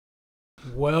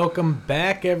Welcome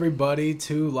back, everybody,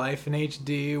 to Life in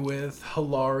HD with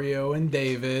Hilario and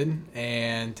David.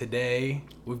 And today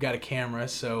we've got a camera,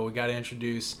 so we got to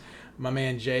introduce my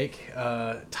man Jake.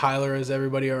 Tyler, as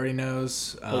everybody already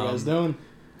knows. What you guys doing?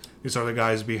 These are the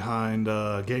guys behind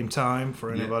Game Time,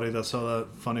 for anybody that saw that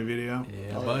funny video.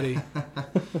 Yeah, buddy.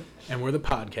 And we're the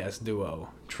podcast duo,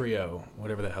 trio,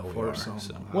 whatever the hell we are. So.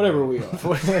 Whatever we are.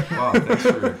 Wow, thanks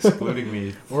for excluding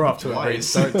me. We're off to a great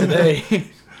start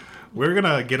today. We're going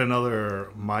to get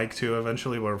another mic, too,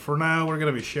 eventually. But for now, we're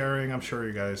going to be sharing. I'm sure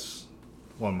you guys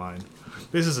won't mind.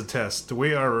 This is a test.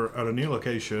 We are at a new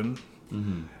location.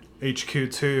 Mm-hmm.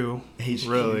 HQ2. HQ2.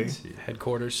 Really.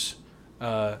 Headquarters.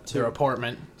 Their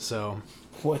apartment. So.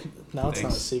 What? Now it's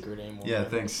not a secret anymore. Yeah,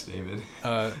 thanks, David.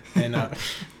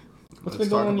 What's been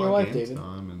going on in your life, David?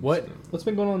 What? What's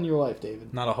been going on in your life,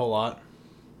 David? Not a whole lot.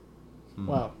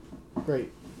 Wow.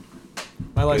 Great.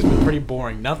 My life's been pretty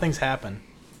boring. Nothing's happened.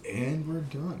 And we're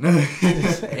done.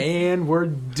 And we're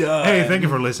done. Hey, thank you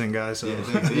for listening, guys. So. Yeah,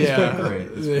 thanks. It's been great.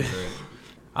 It's been great.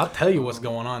 I'll tell you what's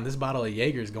going on. This bottle of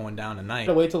Jaeger's going down tonight.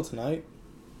 Gotta wait till tonight.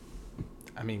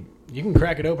 I mean, you can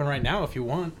crack it open right now if you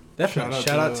want. Definitely.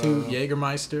 Shout out to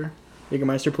Jägermeister.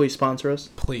 Jägermeister, please sponsor us.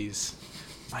 Please.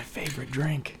 My favorite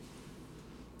drink.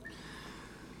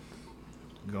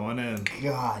 Going in.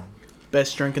 God.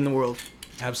 Best drink in the world.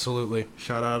 Absolutely.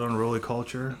 Shout out on Rolly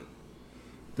Culture.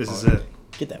 This is it.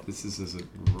 Get that. This is a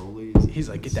Rolly. He's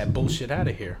like, get that bullshit out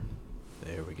of here.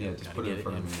 There we go. Yeah, just Gotta put it get in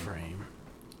front of me. frame.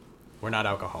 We're not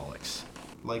alcoholics.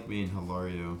 Like me and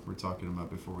Hilario were talking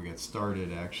about before we got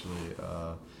started, actually,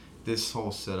 this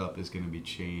whole setup is going to be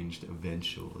changed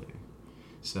eventually.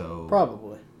 So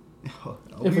Probably.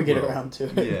 If we get around to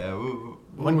it. Yeah.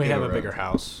 When we get have a around bigger to it.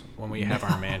 house, when we have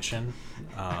our mansion.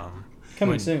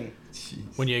 Coming soon.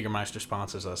 Jeez. When Jägermeister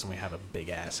sponsors us and we have a big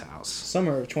ass house.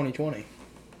 Summer of 2020.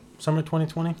 Summer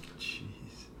 2020? Jeez.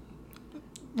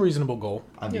 Reasonable goal.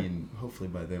 I mean, hopefully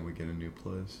by then we get a new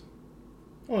place.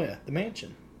 Oh, yeah. The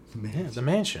mansion. Yeah, the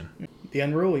mansion. The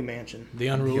unruly mansion. The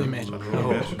unruly mansion.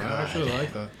 Oh, I God. actually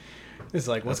like that. It's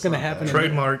like, what's That's going to not happen?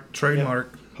 bad.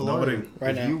 Trademark. Hilario, Nobody.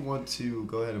 Right if now. you want to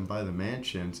go ahead and buy the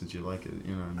mansion since you like it,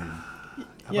 you know what I mean.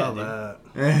 How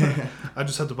about that? I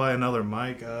just had to buy another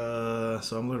mic,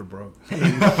 so I'm a little broke.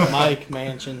 Mike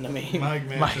Mansion, I mean. Mike,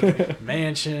 man.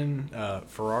 Mansion,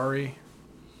 Ferrari,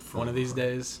 one of these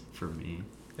days. For me.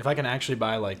 If I can actually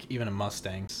buy, like, even a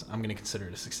Mustang, I'm going to consider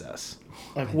it a success.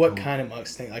 Like, what kind of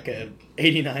Mustang? Like a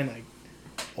 89, like,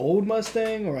 old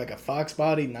Mustang? Or like a Fox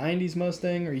body 90s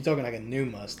Mustang? Or are you talking like a new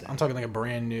Mustang? I'm talking like a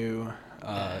brand new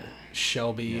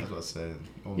Shelby, Yeah, I was about to say.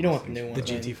 You don't want the new one. the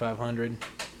GT500.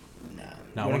 Nah.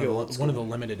 No, You wanna go one old of school. the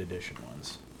limited edition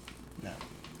ones. No.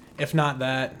 If not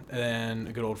that, then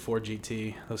a good old Ford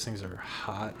GT. Those things are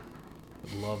hot.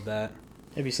 Love that.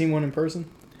 Have you seen one in person?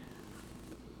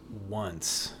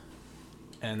 Once.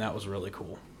 And that was really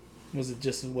cool. Was it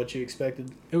just what you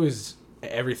expected? It was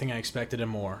everything I expected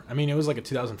and more. I mean, it was like a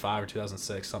 2005 or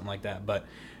 2006, something like that, but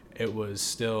it was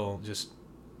still just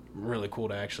really cool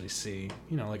to actually see,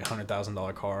 you know, like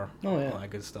 $100,000 car. Oh, yeah. All that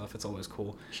good stuff. It's always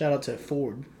cool. Shout out to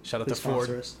Ford. Shout out Please to Ford.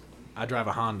 sponsor us. I drive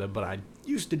a Honda, but I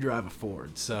used to drive a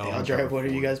Ford, so... I'll drive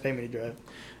whatever you guys pay me to drive.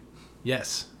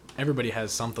 Yes. Everybody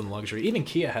has something luxury. Even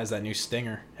Kia has that new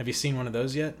Stinger. Have you seen one of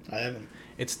those yet? I haven't.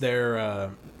 It's their...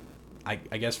 I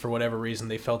guess for whatever reason,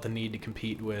 they felt the need to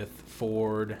compete with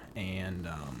Ford and,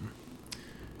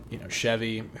 you know,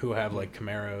 Chevy, who have, like,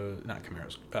 not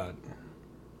Camaros,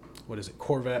 what is it,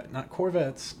 Corvette, not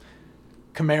Corvettes,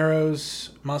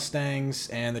 Camaros, Mustangs,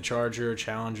 and the Charger,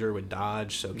 Challenger with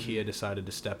Dodge, so Kia decided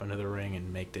to step into the ring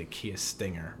and make the Kia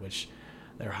Stinger, which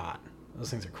they're hot.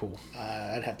 Those things are cool.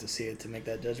 I'd have to see it to make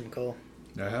that judgment call.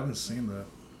 I haven't seen that.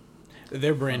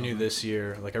 They're brand new this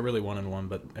year. Like, I really wanted one,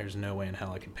 but there's no way in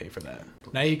hell I could pay for that.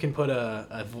 Now you can put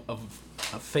a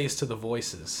face to the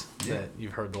voices that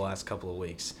you've heard the last couple of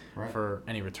weeks for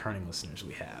any returning listeners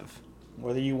we have.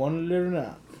 Whether you wanted it or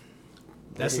not.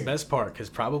 That's the best part, because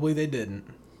probably they didn't.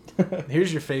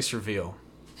 Here's your face reveal.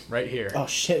 Right here. Oh,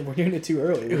 shit. We're doing it too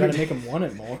early. We gotta make them want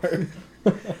it more.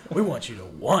 We want you to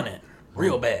want it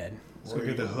real bad. So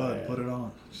get the hood, put it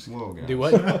on. Whoa, guys. Do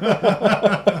what?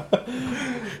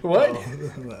 What?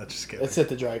 No, just kidding. It's at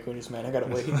the dry cleaners, man. I gotta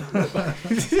wait.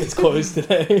 It's closed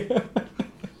today.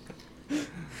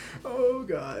 Oh,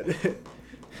 God.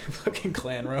 Fucking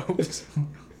clan robes.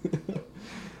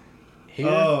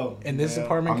 Here, in this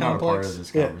apartment I'm not a part complex. of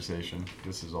this conversation.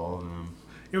 This is all of them.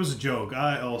 It was a joke.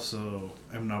 I also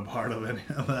am not part of any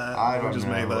of that. I don't just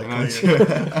know. made that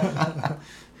clear.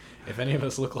 If any of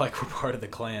us look like we're part of the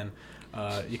clan,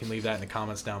 you can leave that in the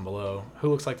comments down below. Who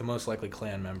looks like the most likely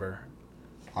clan member?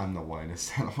 I'm the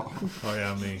whitest at all. Oh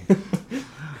yeah, me.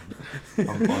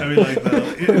 I'm It'll be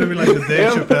like the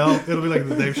Dave Chappelle. It'll be like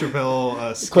the Dave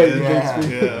Chappelle skit. Clayton Yeah.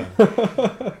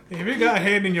 Bigsby. Yeah. If you got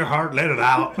hate in your heart, let it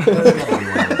out. That's gotta be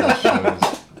one of the best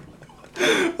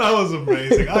shows. That was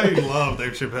amazing. I love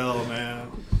Dave Chappelle,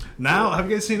 man. Now, have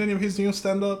you guys seen any of his new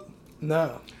stand-up?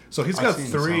 No. So he's I've got seen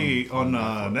 3 some on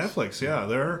on Netflix. Yeah,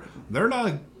 they're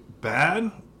not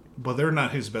bad, but they're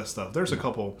not his best stuff. There's a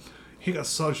couple. He got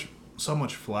so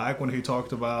much flack when he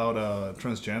talked about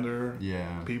transgender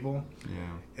Yeah. people, Yeah.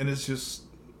 and it's just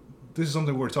this is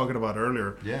something we were talking about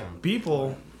earlier. Yeah.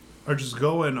 People are just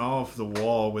going off the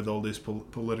wall with all this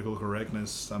political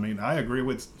correctness. I mean, I agree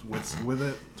with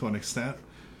it to an extent.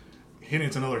 He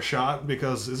needs another shot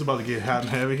because it's about to get hot and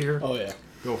heavy here. Oh yeah.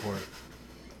 Go for it.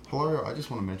 Hilario, I just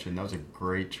want to mention that was a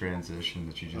great transition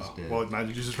that you just did. Well, now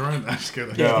you just ruined. I'm just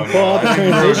kidding. No, Well, I the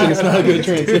didn't transition ruin is it. not a good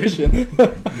transition.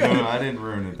 No, I didn't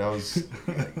ruin it. That was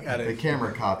Gotta- the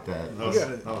camera caught that. That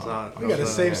was hot. We gotta That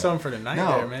was save hot. some for tonight,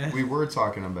 No, there, man. we were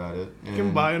talking about it. You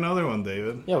can buy another one,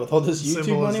 David. Yeah, with all this Simple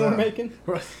YouTube as money we're that. making.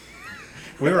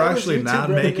 We were All this actually YouTube not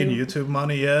revenue. making YouTube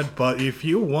money yet, but if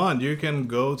you want, you can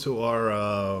go to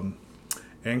our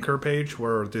Anchor page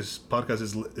where this podcast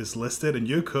is listed, and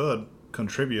you could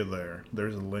contribute there.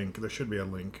 There's a link. There should be a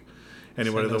link.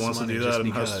 Anybody Send that us wants to money do just that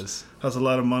and because. has a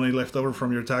lot of money left over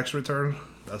from your tax return,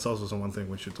 that's also one thing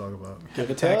we should talk about. Give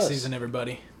it to Tax us. season,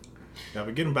 everybody. Yeah,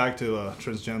 but getting back to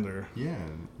transgender, Yeah.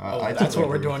 Oh, I that's totally what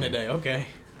we're agree doing with you. today. Okay.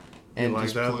 And like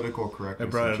just that? political correctness. I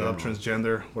brought in it up, general.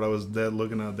 transgender. What I was dead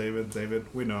looking at, David,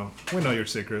 we know your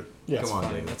secret. Yes. Come on,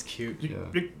 Fine, David. that's cute. You,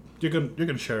 Yeah. you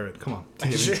can share it. Come on.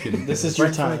 David's getting This pissed. is your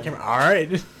Right in front of time. the camera. All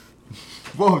right.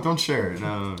 Whoa! Don't share it.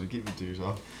 No, keep it to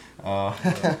yourself.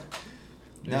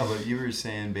 No, but you were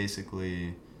saying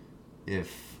basically,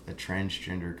 if a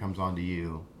transgender comes onto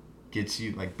you, gets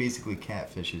you like basically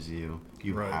catfishes you,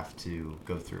 you Right. have to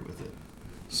go through with it.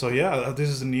 So yeah, this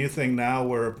is a new thing now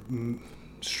where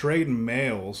straight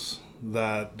males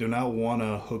that do not want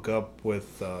to hook up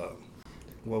with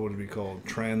what would it be called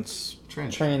trans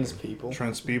Trans people.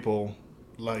 people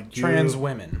like you. Trans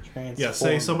women. Yeah,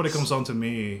 say somebody comes on to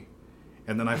me,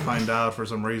 and then I find out for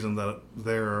some reason that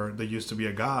they used to be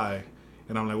a guy,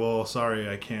 and I'm like, well, sorry,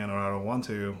 I can't or I don't want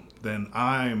to. Then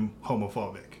I'm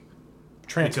homophobic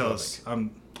because Transphobic.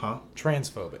 I'm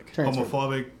Transphobic.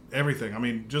 homophobic. Everything. I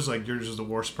mean, just like you're just the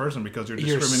worst person because you're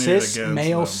You're discriminated cis against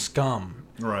male them. scum.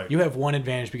 Right. You have one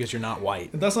advantage because you're not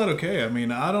white. And that's not okay. I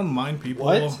mean, I don't mind people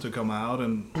What? to come out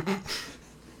and.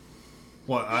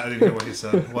 What? I didn't hear what he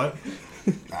said. What?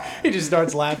 He just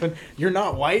starts laughing. You're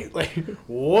not white? Like,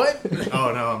 what?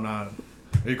 Oh no, I'm not.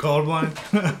 Are you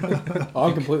colorblind? Oh,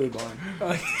 I'm completely blind.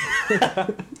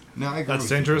 No, I agree That's with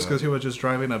dangerous you, because he was just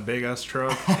driving a big ass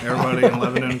truck. Everybody in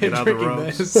Lebanon, get out the Drinking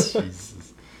roads. this.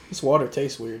 Jesus. This water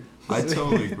tastes weird. I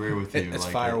totally agree with you. It's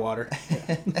like, fire water.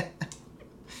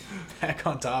 Back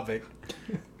on topic.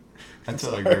 I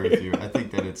totally agree with you. I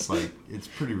think that it's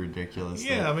pretty ridiculous.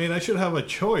 Yeah, that- I mean, I should have a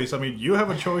choice. I mean, you have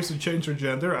a choice to change your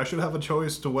gender. I should have a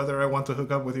choice to whether I want to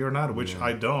hook up with you or not, which Yeah.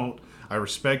 I don't. I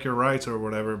respect your rights or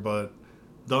whatever, but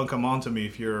don't come on to me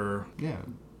if you're yeah.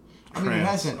 I mean, it trans.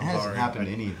 hasn't I'm sorry. happened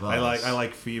to any of us. I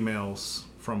like females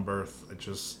from birth. It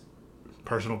just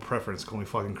personal preference. Call me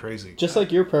fucking crazy. Just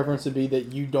like your preference would be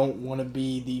that you don't want to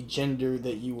be the gender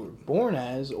that you were born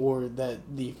as, or that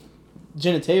the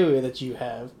genitalia that you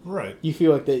have, Right. you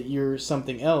feel like that you're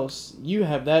something else. You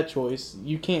have that choice.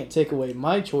 You can't take away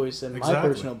my choice and my Exactly.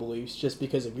 personal beliefs just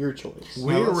because of your choice.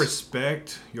 We Now let's-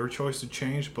 respect your choice to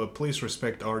change, but please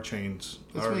respect our change.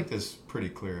 Let's Our- make this pretty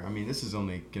clear. I mean, this is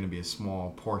only going to be a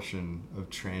small portion of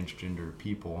transgender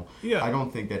people. Yeah. I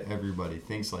don't think that everybody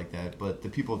thinks like that, but the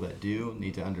people that do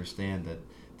need to understand that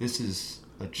this is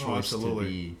a choice to absolutely.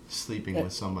 be sleeping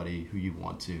with somebody who you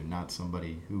want to, not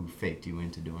somebody who faked you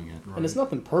into doing it. And it's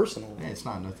nothing personal. Yeah, it's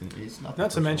not nothing. It's nothing.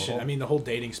 Not to personal mention, at all. I mean, the whole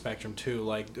dating spectrum too.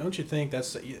 Like, don't you think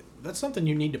that's something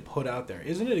you need to put out there?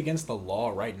 Isn't it against the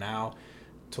law right now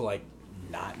to like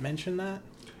not mention that?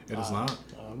 It is not.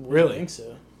 I wouldn't Really? think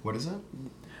so. What is that?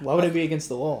 Why would it be against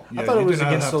the law? Yeah, thought it you was do not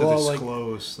against have the to law, like-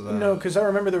 disclose that. No, because I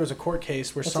remember there was a court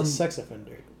case where That's some a sex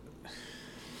offender.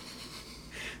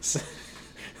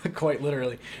 quite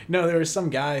literally. No, there was some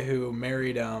guy who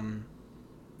married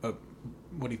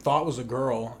what he thought was a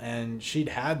girl, and she'd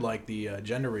had like the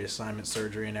gender reassignment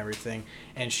surgery and everything,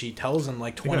 and she tells him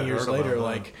like 20 I years heard about later, that.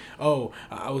 like, oh,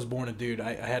 I was born a dude.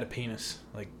 I had a penis.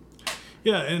 Like,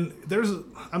 Yeah, and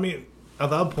I mean, at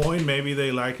that point, maybe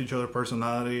they like each other's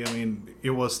personality. I mean, it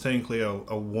was technically a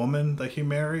woman that he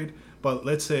married, but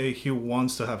let's say he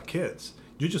wants to have kids.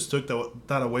 You just took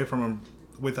that away from him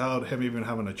without him even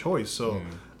having a choice. So Yeah.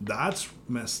 that's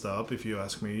messed up, if you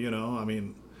ask me. You know, I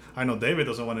mean, I know David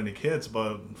doesn't want any kids,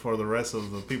 but for the rest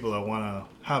of the people that want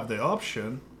to have the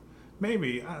option,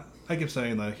 maybe I keep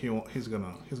saying that he's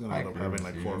gonna end up having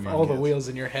like 4 or 5 All the kids. wheels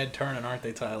in your head turning, aren't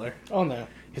they, Tyler? Oh no.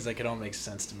 He's like, it all makes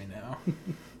sense to me now.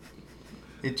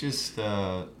 It just,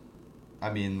 I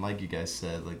mean, like you guys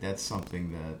said, like that's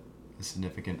something that a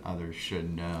significant other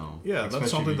should know. Yeah, that's Especially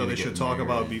something if that you're they gonna should get talk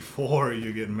about married. before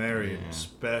you get married, Yeah.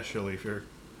 especially if you're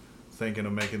thinking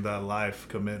of making that life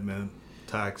commitment,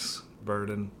 tax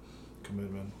burden,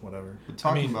 commitment, whatever. But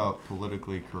talking mean- about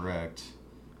politically correct,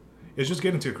 It's just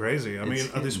getting too crazy. I It's mean,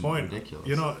 at this getting point, ridiculous.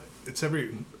 you know,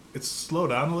 it's slowed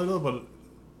down a little, but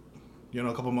you know,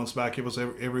 a couple months back, it was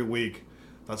every week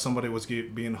that somebody was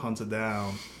being hunted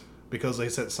down because they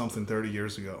said something 30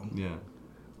 years ago. yeah.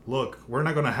 Look, we're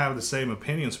not going to have the same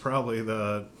opinions probably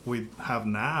that we have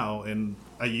now in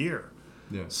a year.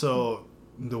 Yeah. So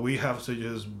do we have to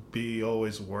just be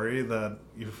always worried that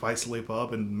if I slip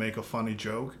up and make a funny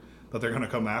joke, that they're going to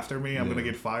come after me? I'm going to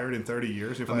Yeah. get fired in 30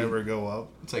 years if I I mean- ever go up.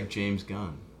 It's like James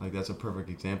Gunn. Like that's a perfect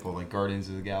example. Like Guardians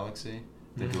of the Galaxy.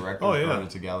 The director Oh, of yeah.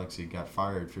 Guardians of the Galaxy got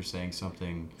fired for saying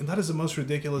something. And that is the most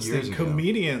ridiculous Years thing. ago.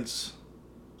 Comedians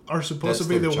are supposed That's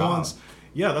to be their the job. ones.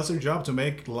 Yeah, that's their job, to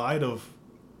make light of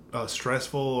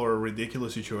stressful or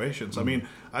ridiculous situations. I mean,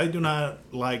 I do not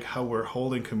like how we're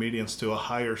holding comedians to a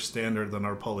higher standard than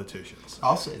our politicians.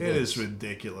 I'll say It this. is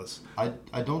ridiculous. I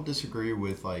don't disagree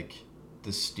with like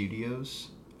the studio's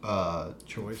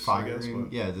Choice, I firing. guess,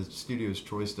 but- Yeah, the studio's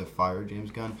choice to fire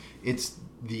James Gunn. It's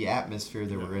the atmosphere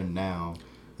that we're in now.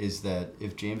 Is that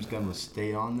if James Gunn was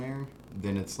stayed on there,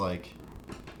 then it's like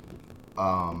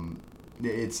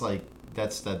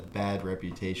that's that bad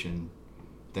reputation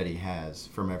that he has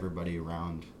from everybody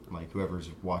around, like whoever's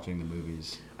watching the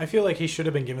movies. I feel like he should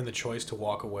have been given the choice to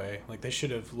walk away. Like, they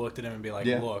should have looked at him and be like,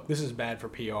 Yeah. look, this is bad for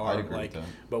PR. I'd agree like, with that.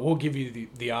 but we'll give you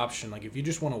the option. Like, if you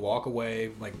just want to walk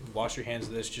away, like, wash your hands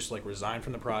of this, just, like, resign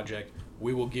from the project,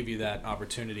 we will give you that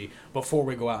opportunity before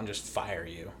we go out and just fire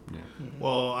you. Yeah.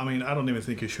 Well, I mean, I don't even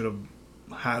think he should have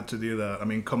had to do that. I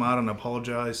mean, come out and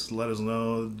apologize. Let us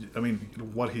know. I mean,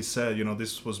 what he said, you know,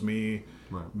 this was me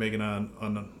Right. making an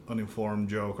uninformed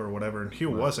joke or whatever. And he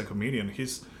was a comedian.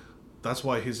 That's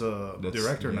why he's a That's-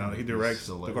 director yeah, now. He he's directs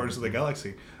a the Guardians of the legend.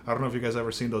 Galaxy. I don't know if you guys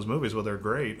ever seen those movies, but they're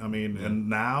great. I mean, and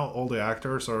now all the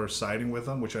actors are siding with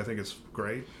them, which I think is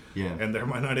great. Yeah. And there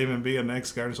might not even be a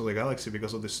next Guardians of the Galaxy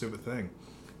because of this stupid thing.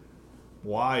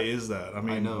 Why is that? I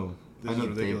mean, I know. this I is know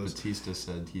Dave ridiculous. Batista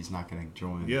said he's not going to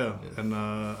join. Yeah, if- and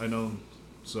I know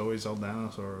Zoe Saldana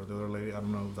or the other lady. I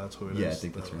don't know if that's who it is. Yeah, I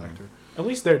think the that's her name. actor. At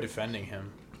least they're defending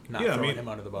him, not Yeah, I throwing mean, him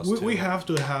under the bus, we too. have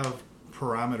to have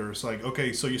parameters. Like,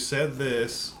 okay, so you said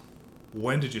this.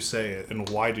 When did you say it, and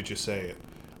why did you say it?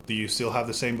 Do you still have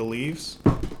the same beliefs,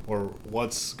 or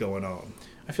what's going on?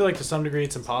 I feel like to some degree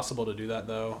it's impossible to do that,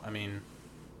 though. I mean,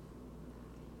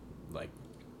 like,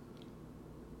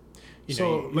 you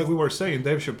So, know, like we were saying,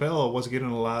 Dave Chappelle was getting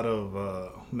a lot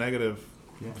of negative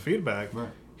Yeah. feedback. Right.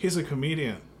 He's a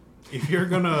comedian. If you're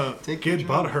gonna Take your get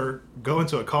job. butthurt, go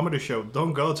into a comedy show.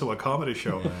 Don't go to a comedy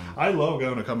show. Yeah. I love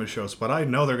going to comedy shows, but I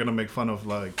know they're gonna make fun of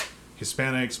like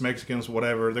Hispanics, Mexicans,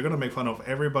 whatever. They're gonna make fun of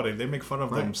everybody. They make fun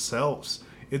of Right. themselves.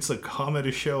 It's a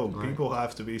comedy show. Right. People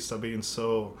have to stop being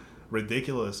so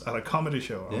ridiculous at a comedy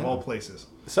show of Yeah. all places.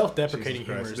 self-deprecating Jesus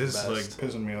humor Christ. is This the is best. like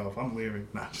pissing me off. I'm leaving.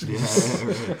 Nah,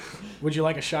 Yeah. Would you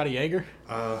like a shot of Jaeger?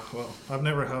 well, I've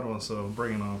never had one, so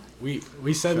bring it on. We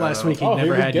said Shout last out. week he'd Oh, never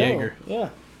here we had go. Jaeger. Yeah.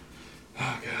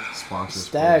 Sponsors.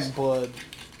 Stag please. blood.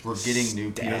 We're getting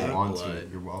new people Stag onto blood. it.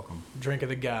 You're welcome. Drink of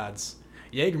the gods.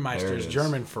 Jägermeister There it is is.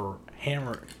 German for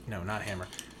hammer. No, not hammer.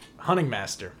 Hunting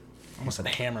master. Almost said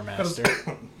hammer master.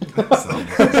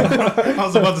 I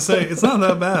was about to say it's not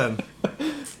that bad,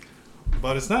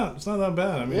 but it's not that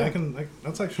bad. I mean, Yeah.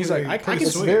 that's actually He's like, I pretty can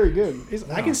It's sweet. very good.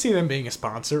 I can see them being a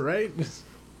sponsor, right?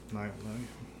 No.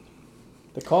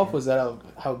 The cough was that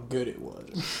how good it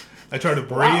was. I tried to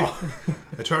breathe. Wow.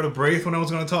 I tried to breathe when I was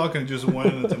going to talk, and it just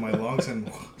went into my lungs, and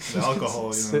the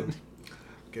alcohol,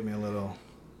 give me a little.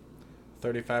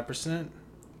 35%,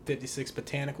 56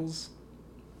 botanicals.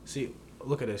 See,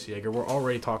 look at us, Jaeger. We're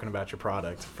already talking about your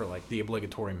product for like the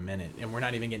obligatory minute, and we're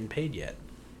not even getting paid yet.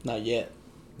 Not yet.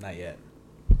 Not yet.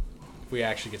 If we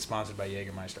actually get sponsored by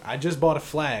Jägermeister. I just bought a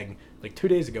flag like 2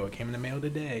 days ago. It came in the mail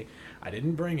today. I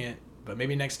didn't bring it, but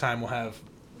maybe next time we'll have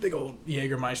big old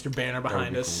Jägermeister banner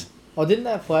behind be us. Oh, didn't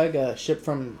that flag ship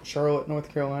from Charlotte, North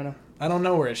Carolina? I don't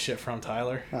know where it's shipped from,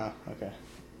 Tyler. Oh, okay.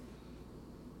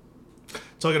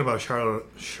 Talking about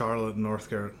Charlotte, North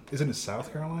Carolina. Isn't it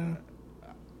South Carolina?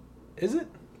 Is it?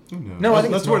 Who knows? No, I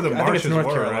think That's it's where North, the I think it's marshes North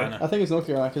were, right? Carolina. I think it's North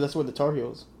Carolina because that's where the Tar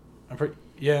Heels. I'm pretty.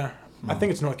 Yeah, I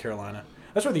think it's North Carolina.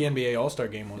 That's where the NBA All-Star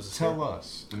game was. This Tell year.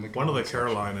 us. In the One of the comment section.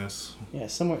 Carolinas. Yeah,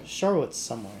 somewhere. Charlotte's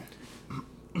somewhere.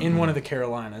 In one of the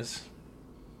Carolinas.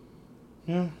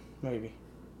 Yeah, maybe.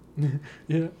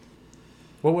 Yeah.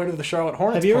 Well, where do the Charlotte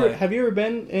Hornets Have you play? ever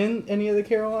been in any of the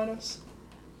Carolinas?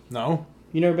 No.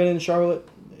 You never been in Charlotte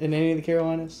in any of the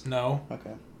Carolinas? No.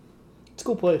 Okay. It's a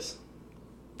cool place.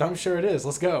 I'm sure it is.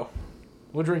 Let's go.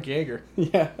 We'll drink Jaeger.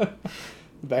 Yeah.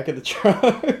 Back of the truck.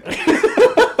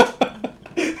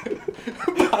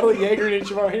 Bottle of Jaeger in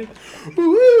each of our hands.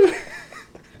 Woo!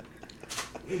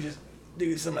 You just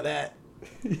do some of that.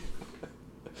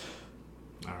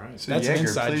 All right. So That's an Jaeger,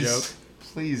 inside please, joke.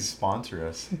 Please sponsor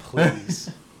us.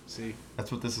 Please. See.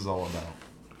 That's what this is all about.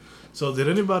 So did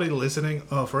anybody listening,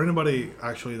 for anybody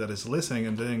actually that is listening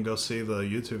and didn't go see the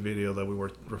YouTube video that we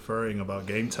were referring about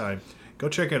Game Time, go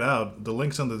check it out. The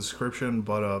link's in the description,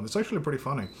 but it's actually pretty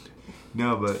funny.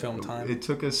 No, but Film time. it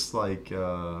took us like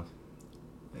a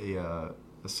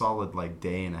solid like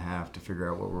day and a half to figure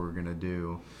out what we were gonna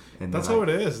do. And That's then how it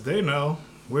is. They know.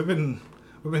 We've been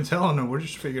telling them. We're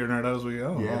just figuring it out as we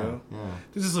go. Yeah, you know? yeah.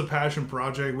 This is a passion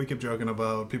project. We keep joking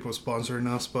about people sponsoring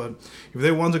us, but if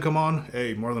they want to come on,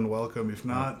 hey, more than welcome. If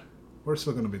not, we're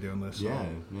still going to be doing this. So. Yeah,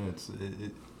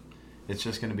 it's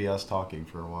just gonna be us talking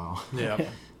for a while. Yeah.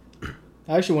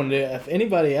 I actually wanted to, if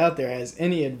anybody out there has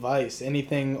any advice,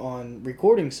 anything on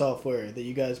recording software that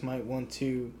you guys might want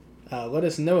to let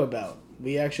us know about.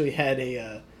 We actually had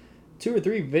 2 or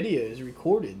 3 videos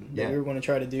recorded that Yeah. we were going to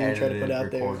try to do and try to put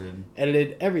out recorded. there.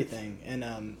 Edited everything.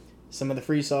 And some of the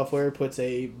free software puts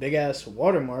a big-ass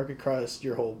watermark across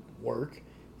your whole work.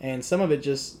 And some of it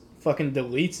just fucking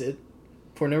deletes it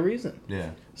for no reason.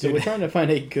 Yeah. So Dude. we're trying to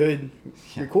find a good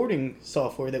Yeah. recording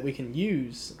software that we can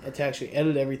use to actually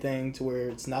edit everything to where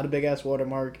it's not a big ass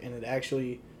watermark and it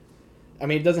actually, I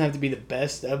mean, it doesn't have to be the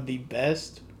best of the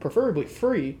best, preferably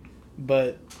free,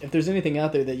 but if there's anything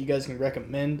out there that you guys can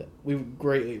recommend, we would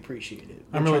greatly appreciate it.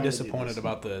 I'm We're really trying to do disappointed this.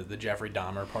 about the Jeffrey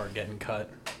Dahmer part getting cut.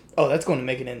 Oh, that's going to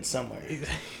make it in somewhere.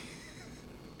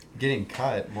 Getting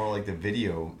cut, more like the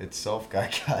video itself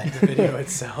got cut. The video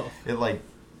itself. It like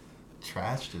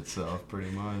trashed itself pretty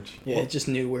much. Yeah, it just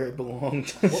knew where it belonged.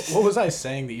 What was I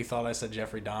saying that you thought I said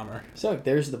Jeffrey Dahmer? So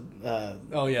there's the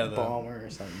Oh yeah, the bomber or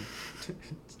something.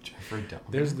 Jeffrey Dahmer.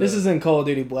 there's the This is in Call of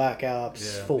Duty Black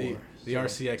Ops 4. the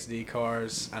RCXD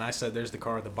cars, and I said there's the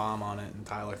car with the bomb on it, and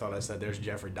Tyler thought I said there's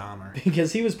Jeffrey Dahmer.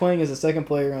 Because he was playing as a second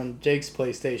player on Jake's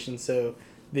PlayStation, so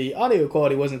the audio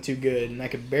quality wasn't too good, and I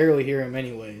could barely hear him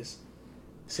anyways.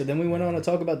 So then we went on to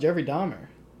talk about Jeffrey Dahmer.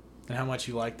 And how much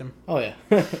you liked him? Oh, yeah.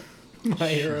 My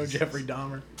hero, Jeffrey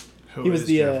Dahmer. Who He was is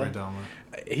the, Jeffrey Dahmer?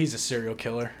 He's a serial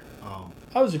killer. Oh.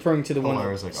 I was referring to the Oh, one I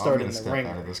that was like, I'm started gonna in the step ring.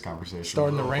 out of this conversation.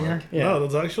 Starting the real ringer. quick. Yeah. No,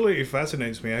 that actually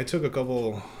fascinates me. I took a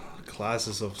couple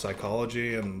classes of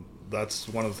psychology, and that's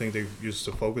one of the things they used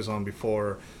to focus on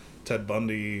before Ted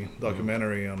Bundy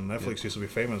documentary on Netflix used to be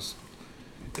famous.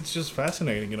 It's just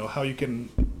fascinating, how you can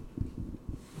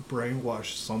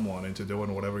brainwash someone into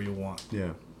doing whatever you want.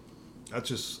 Yeah. That's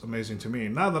just amazing to me.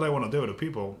 Not that I want to do it to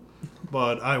people,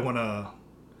 but I want to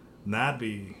not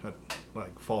be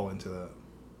fall into that.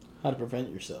 How to prevent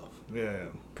yourself. Yeah.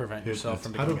 Prevent yourself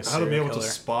from How becoming to a how to be serial able killer.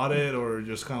 to spot it or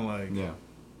just kind of Yeah.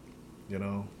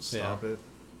 stop it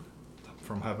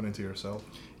from happening to yourself.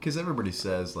 Because everybody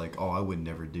says, like, oh, I would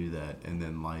never do that. And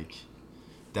then, like,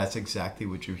 that's exactly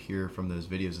what you hear from those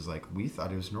videos is like, we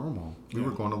thought it was normal. We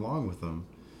were going along with them.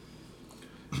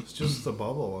 It's just a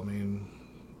bubble. I mean,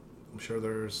 I'm sure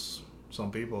there's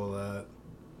some people that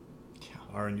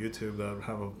are on YouTube that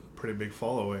have a pretty big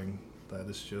following that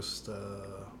is just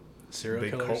serial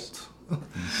big killers.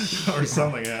 cult or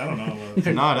something. I don't know.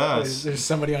 But Not us. There's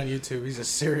somebody on YouTube. He's a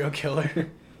serial killer.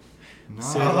 No.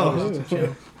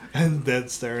 Oh. and dead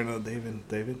staring at David.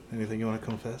 David, anything you want to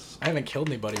confess? I haven't killed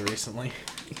anybody recently.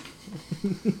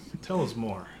 Tell us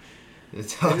more.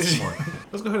 It's us more.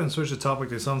 Let's go ahead and switch the topic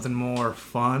to something more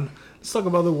fun. Let's talk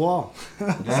about the wall.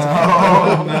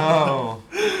 Oh, no.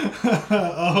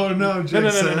 Oh no, Jake no,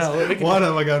 says, no. We can- what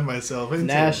have I gotten myself into?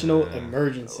 National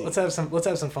emergency. Let's have some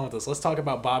fun with this. Let's talk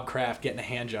about Bob Kraft getting a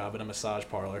hand job at a massage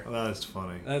parlor. That's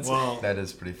funny. That's- That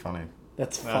is pretty funny.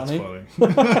 That's That's funny.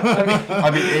 funny.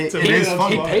 I mean, it To me, is that's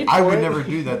funny. He paid I for would it. never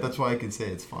do that. That's why I can say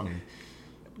it's funny.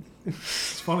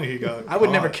 It's funny he got I would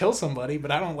never caught. kill somebody,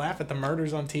 but I don't laugh at the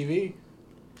murders on TV.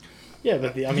 Yeah,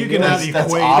 but I mean, You the cannot only- that's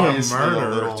equate a obviously a murder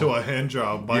little- to a hand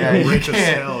job by Yeah, a you rich as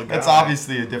can't. hell guy. That's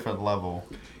obviously a different level.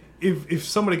 If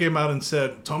somebody came out and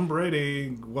said Tom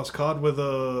Brady was caught with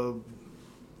a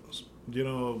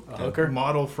A hooker?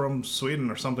 model from Sweden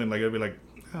or something, like it'd be like,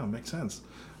 yeah, makes sense.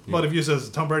 But if you says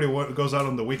Tom Brady goes out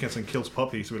on the weekends and kills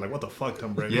puppies, we're like, what the fuck,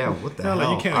 Tom Brady? Yeah, what the No,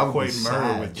 hell? like, you can't I would equate be murder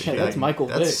sad. with Yeah, that's Michael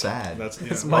That's Vick. sad. That's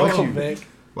It's yeah. Michael you- Vick.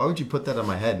 Why would you put that on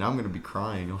my head? Now I'm gonna be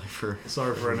crying like for.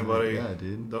 Sorry for anybody. Yeah,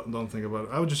 dude. Don't think about it.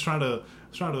 I was just trying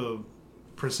to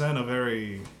present a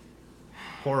very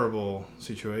horrible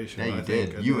situation. Yeah, you I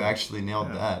think. did. You actually nailed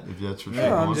Yeah. that. If that's what Yeah,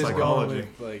 you I'm want. just psychology. going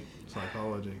with like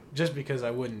Psychology. just because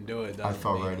I wouldn't do it doesn't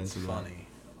fell mean right it's into that. funny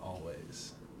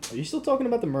always. Are you still talking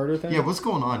about the murder thing? Yeah, what's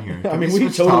going on here? I Can mean, we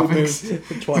switch totally topics?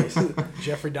 moved twice.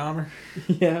 Jeffrey Dahmer,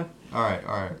 Yeah, All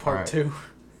right. part 2.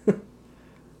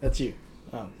 that's you.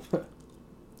 All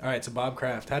right, so Bob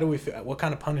Kraft, how do we feel? What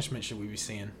kind of punishment should we be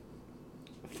seeing?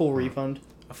 Full refund.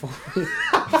 A full-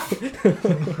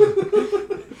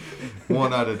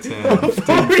 1 out of 10. Didn't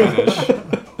finish.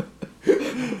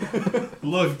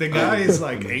 Look, the guy is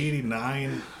like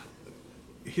 89.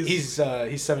 he's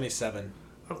 77.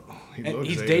 He And looks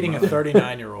he's dating a 89.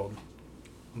 39-year-old.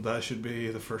 That should be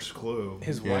the first clue.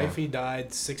 His Yeah. wife, he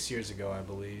died 6 years ago, I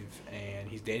believe, and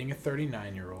he's dating a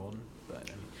 39-year-old. But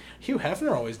I mean, Hugh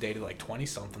Hefner always dated like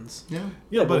 20-somethings. Yeah.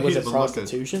 Yeah, but was he's it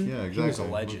prostitution? Yeah, exactly. He was a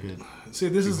legend. Look at- see.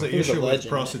 This is the He was a issue with legend.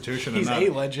 prostitution. He's and a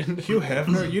not, legend. Hugh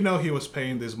Hefner, you know, he was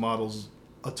paying these models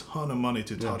a ton of money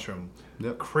to Yeah. touch him.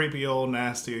 Yep. Creepy old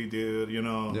nasty dude. You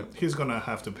know, Yep. he's gonna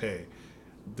have to pay.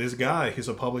 This guy, he's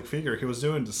a public figure. He was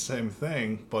doing the same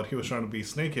thing, but he was trying to be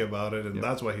sneaky about it, and Yep.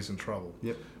 that's why he's in trouble.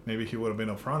 Yep. Maybe he would have been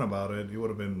upfront about it. He would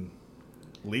have been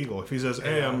legal. If he says,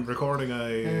 "Hey, I'm recording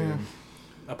a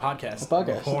A podcast. A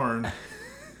podcast. porn,"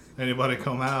 anybody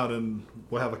come out and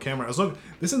we'll have a camera. As long,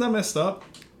 isn't that messed up?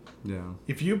 Yeah.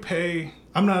 If you pay,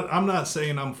 I'm not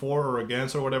saying I'm for or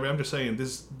against or whatever. I'm just saying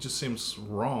this just seems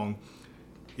wrong.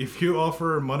 If you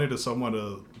offer money to someone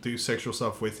to do sexual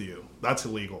stuff with you, that's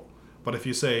illegal. But if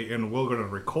you say, and we're going to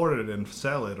record it and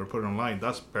sell it or put it online,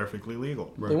 that's perfectly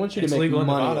legal. They want you It's to make legal in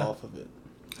money Nevada. off of it.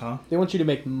 Huh? They want you to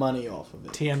make money off of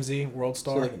it, TMZ, World so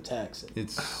Star. they can tax it.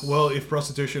 It's Well, if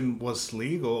prostitution was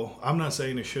legal, I'm not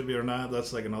saying it should be or not.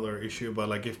 That's like another issue. But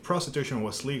like if prostitution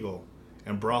was legal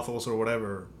and brothels or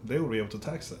whatever, they would be able to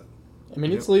tax that. I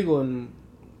mean, it's legal in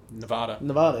Nevada.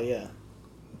 Nevada, yeah.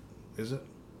 Is it?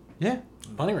 Yeah.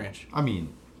 Bunny Ranch. I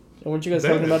mean, And weren't you guys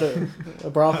David. talking about a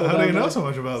brothel? How do you down know there? so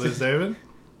much about this, David?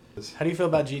 How do you feel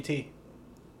about GT?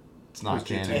 it's not Who's GT?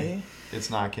 canon. Eh? It's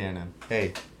not canon.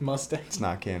 Hey, Mustang. it's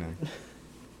not canon.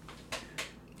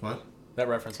 What? That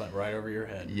reference went right over your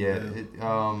head. Yeah. Yeah. It,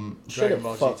 Straight Dragon up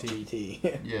Ball fuck GT.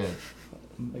 GT. yeah.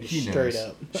 Like, He straight knows.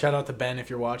 up. Shout out to Ben if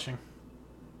you're watching.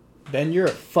 Ben, you're a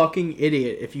fucking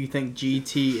idiot if you think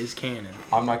GT is canon.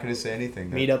 I'm not gonna say anything.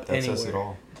 Meet up that says it anywhere.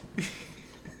 all.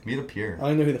 Meet up here. I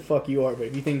don't know who the fuck you are, but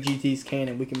if you think GT's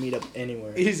canon, we can meet up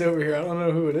anywhere. He's over here. I don't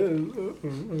know who it is. I don't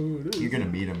know who it is. You're gonna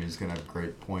meet him. He's gonna have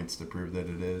great points to prove that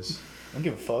it is. I don't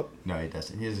give a fuck. No, he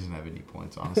doesn't. He doesn't have any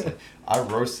points, honestly. I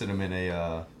roasted him in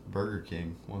a Burger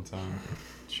King one time.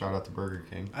 Shout out to Burger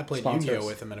King. I played Sponsors. Yu-Gi-Oh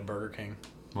with him at a Burger King.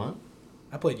 What?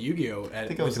 I played Yu-Gi-Oh at. I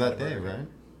think it was with him that at a day, Burger King. right?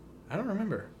 I don't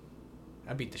remember.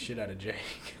 I beat the shit out of Jake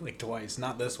like twice.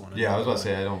 Not this one. Yeah, I was about to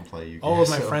another say I don't play Yu-Gi-Oh. All of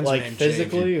my so- friends are Like named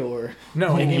physically or Jake.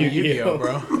 No, like Yu-Gi-Oh,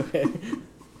 bro. Okay. I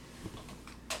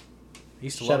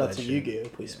used to Shout love out that to shit. Yu-Gi-Oh!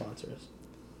 Please sponsor us.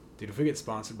 Dude, if we get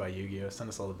sponsored by Yu-Gi-Oh, send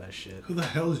us all the best shit. Who the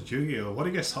hell is Yu-Gi-Oh? What are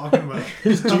you guys talking about?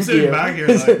 It's I'm sitting Yu-Gi-Oh. back here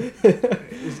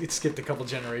like, It skipped a couple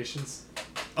generations.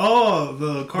 oh,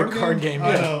 the card The card game,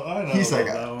 yeah. I know. He's like,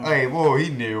 about that one. hey, whoa, he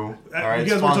knew. All right,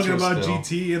 you guys were talking sponsor about still.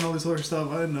 GT and all this other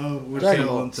stuff. I know. We're Dragon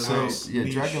still Ball. into So this yeah,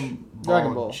 niche. Dragon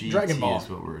Dragon Ball. GT Dragon Ball. is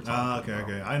what we were talking Ah, okay, about.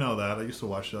 okay. I know that. I used to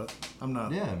watch that. I'm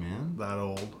not Yeah, man. that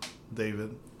old,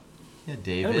 David. Yeah, I never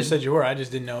David. said you were. I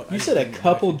just didn't know. I You just said a didn't know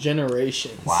couple if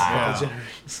generations. Wow. Yeah. Couple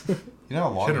generations. You know how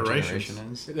long a Generations.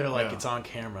 generation is? They're like, Yeah. it's on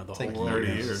camera. The It's whole like world. 30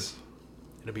 knows. years.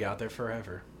 It'll be out there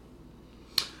forever.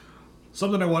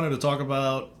 Something I wanted to talk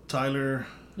about, Tyler.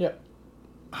 Yep.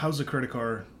 How's the credit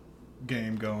card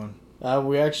game going?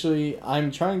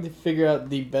 I'm trying to figure out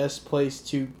the best place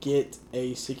to get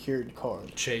a secured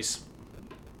card. Chase.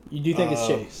 You do think it's Uh,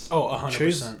 Chase? Oh,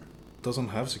 100%. Doesn't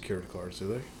have security cards, do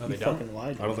they? No, they You don't. fucking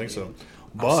lied to I don't me think so. again.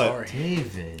 I'm But sorry.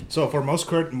 David. so for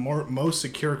most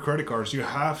secure credit cards, you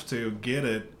have to get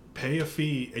it, pay a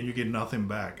fee, and you get nothing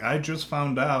back. I just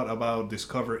found out about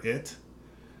Discover It.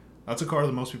 That's a card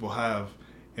that most people have,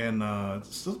 and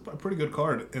it's still a pretty good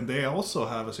card. And they also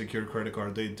have a secured credit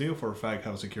card. They do, for a fact,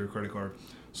 have a secured credit card.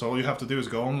 So all you have to do is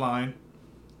go online,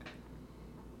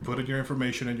 put in your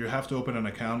information, and you have to open an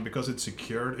account. Because it's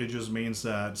secured, it just means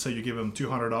that, say you give them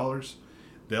 $200,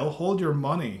 they'll hold your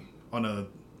money on a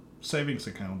savings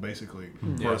account, basically,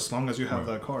 for Yeah. as long as you have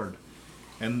that card.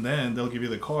 And then they'll give you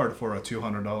the card for a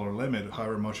 $200 limit,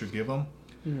 however much you give them.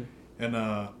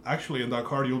 And actually, in that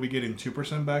card, you'll be getting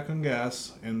 2% back on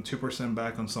gas and 2%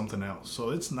 back on something else. So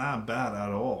it's not bad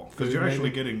at all. Because Food, you're actually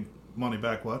maybe? getting money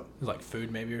back. What? Like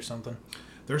food maybe or something.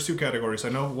 There's two categories. I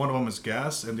know one of them is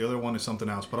gas and the other one is something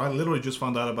else. But I literally just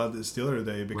found out about this the other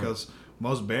day because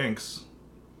most banks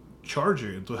charge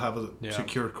you to have a Yeah.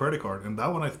 secured credit card. And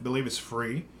that one, I believe, is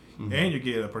free. And you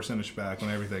get a percentage back on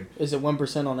everything. Is it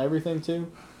 1% on everything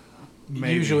too?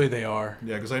 Maybe. Usually they are.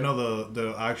 Yeah, because I know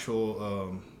the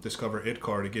actual Discover It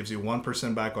card, it gives you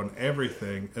 1% back on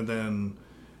everything, and then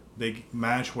they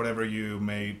match whatever you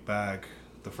made back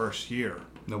the first year.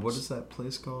 Now, what is that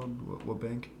place called? What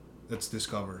bank? It's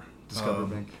Discover. Discover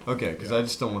Bank. Okay, because yeah. I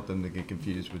just don't want them to get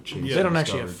confused with Chase. Yeah, They and don't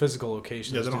actually have Discover. physical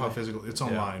locations. Yeah, they don't do have physical. It's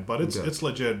online, but Okay. it's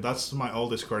legit. That's my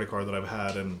oldest credit card that I've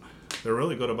had, and they're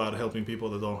really good about helping people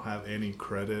that don't have any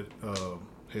credit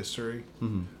history.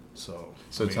 Mhm. So,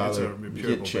 So I mean, Tyler, it's a you reputable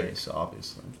get bank. Chase,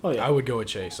 obviously. Oh yeah. I would go with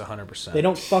Chase 100%. They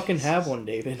don't fucking have one,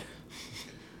 David.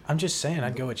 I'm just saying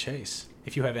I'd go with Chase.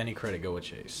 If you have any credit, go with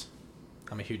Chase.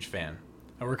 I'm a huge fan.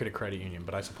 I work at a credit union,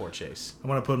 but I support Chase. I'm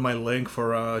gonna put my link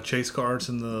for Chase cards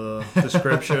in the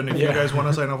description. If Yeah. you guys want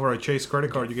to sign up for a Chase credit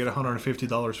card, you get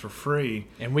 $150 for free.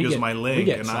 And we use get- my we link,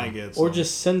 get and some. I get Or some.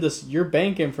 just send us your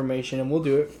bank information and we'll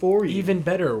do it for you. Even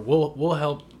better, we'll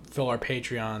help fill our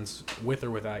Patreons with or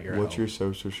without your What's help. your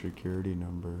social security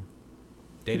number?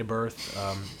 Date of birth,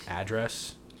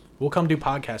 address. We'll come do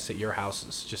podcasts at your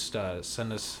houses. Just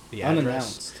send us the address.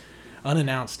 unannounced.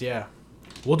 Unannounced, yeah.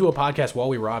 We'll do a podcast while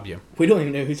we rob you. We don't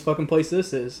even know whose fucking place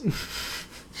this is.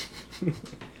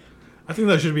 I think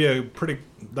that should be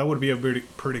that would be a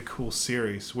pretty cool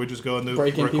series. We just go and do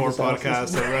Breaking record people's podcasts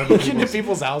houses. at random Into people's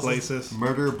people's houses. places.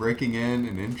 Murder, breaking in,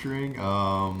 and entering.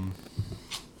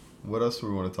 What else do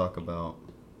we want to talk about?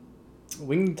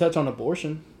 We can touch on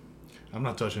abortion. I'm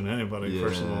not touching anybody,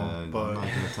 first of all. I'm But not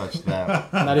gonna touch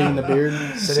that. Not even the beard.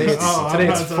 Today it's, Oh, I'm today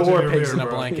not it's touching 4 your pigs beard, in a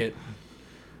bro. blanket.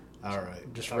 all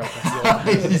right, Just all reference right.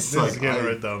 the old- He's This is like, getting I-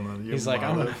 right down. Man. He's like,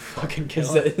 I'm gonna fucking Is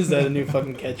kill that, it. is that a new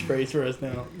fucking catchphrase for us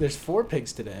now? There's 4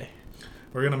 pigs today.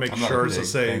 We're gonna make I'm not a shirts that pig.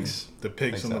 say Thanks. the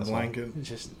pigs Thanks, in the asshole. blanket. It's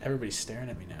just everybody's staring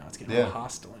at me now. It's getting Yeah. all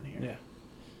hostile in here. Yeah. You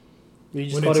We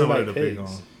just need called somebody everybody to pig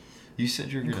pigs. on. You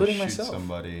said you're gonna Including shoot myself.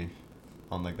 somebody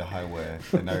on like the highway,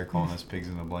 and now you're calling us pigs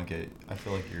in a blanket. I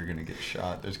feel like you're gonna get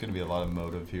shot. There's gonna be a lot of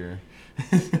motive here.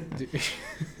 The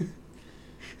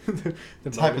It's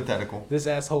motive- hypothetical. This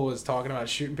asshole was talking about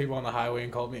shooting people on the highway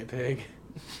and called me a pig.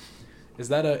 Is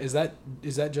that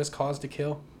just cause to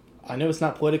kill? I know it's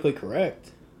not politically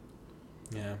correct.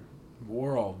 Yeah,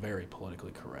 we're all very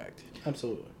politically correct.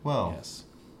 Absolutely. Well, Yes,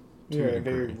 We're a a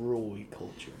very degree. rural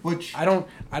culture. which I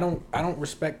don't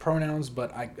respect pronouns,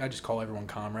 but I just call everyone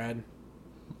comrade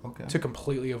okay. to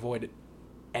completely avoid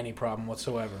any problem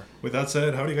whatsoever. With that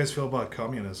said, how do you guys feel about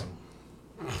communism?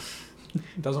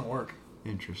 It doesn't work.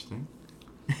 Interesting.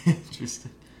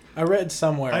 Interesting. I read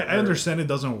somewhere. I understand it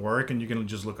doesn't work, and you can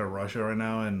just look at Russia right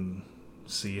now and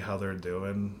see how they're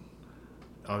doing.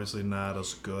 Obviously, not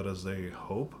as good as they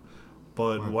hope.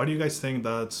 But Right. why do you guys think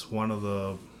that's one of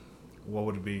the, what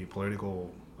would it be,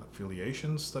 political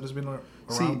affiliations that has been around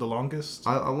See, the longest?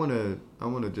 I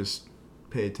wanna just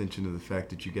pay attention to the fact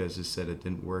that you guys just said it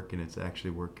didn't work, and it's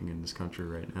actually working in this country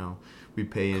right now. We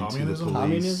pay into Communism? the police.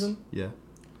 Communism? Yeah.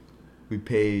 We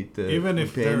pay Even we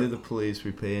if pay they're- into the police,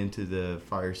 we pay into the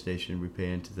fire station, we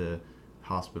pay into the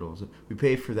hospitals. We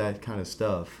pay for that kind of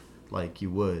stuff like you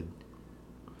would.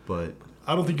 But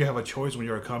I don't think you have a choice when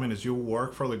you're a communist. You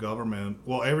work for the government.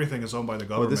 Well, everything is owned by the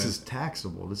well, government. this is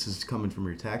taxable. This is coming from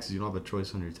your taxes. You don't have a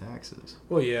choice on your taxes.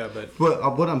 Well, yeah, but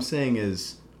But what I'm saying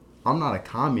is, I'm not a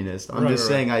communist. I'm Right, just right.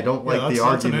 saying I don't Yeah, like the that's an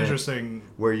argument interesting.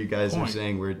 where you guys are point.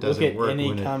 saying where it Look doesn't at work. any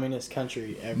when it, communist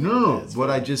country ever. no. has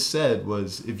What I failed. just said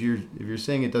was if you're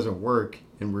saying it doesn't work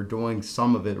and we're doing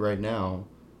some of it right now,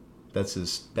 that's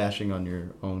just bashing on your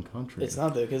own country. It's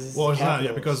not though, because it's Well, it's not. Yeah,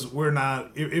 capitalist. because we're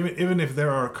not. Even if there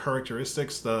are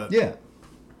characteristics that Yeah.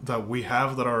 that we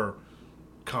have that are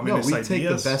No, communist we ideas. take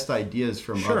the best ideas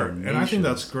from Sure, other nations. and I think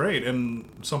that's great. And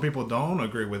some people don't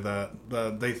agree with that.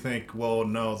 That they think, well,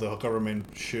 no, the government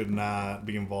should not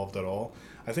be involved at all.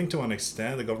 I think to an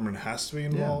extent, the government has to be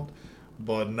involved,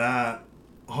 but not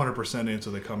 100% into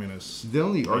the communist. The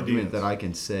only argument ideas. that I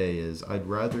can say is I'd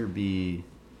rather the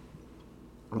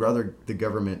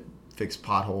government fix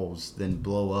potholes than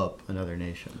blow up another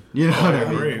nation. You know what I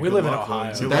mean? agree. We Good live in luck with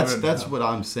Ohio. it. So You That's live in- what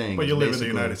I'm saying. But you live in the basically.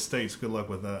 United States. Good luck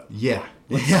with that. Yeah,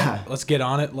 yeah. Let's get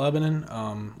on it,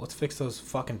 Lebanon. Let's fix those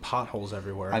fucking potholes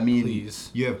everywhere. I mean, please.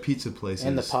 you have pizza places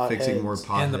And the fixing more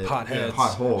And the potheads.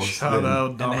 potholes. Shout than-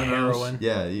 out And the Domino's. heroin.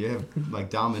 Yeah, you have like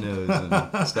Domino's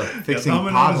and stuff fixing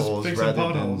Domino's potholes fixing rather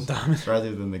potholes. than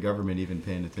rather than the government even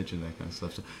paying attention to that kind of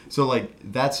stuff. So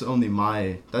like that's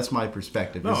my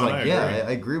perspective. No, It's and like I agree.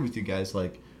 I agree with you guys.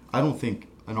 Like I don't think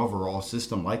an overall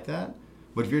system like that.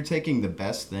 But if you're taking the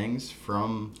best things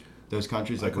from those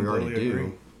countries, I like we already completely agree.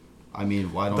 do, I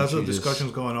mean, why don't That's you the just...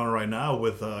 discussions going on right now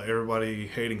with everybody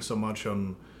hating so much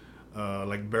on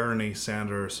like Bernie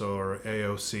Sanders or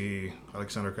AOC,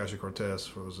 Alexandra Ocasio-Cortez,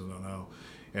 for those who don't know,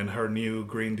 and her new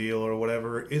Green Deal or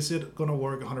whatever. Is it going to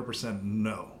work 100%?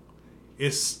 No.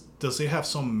 Does it have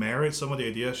some merit, some of the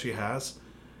ideas she has?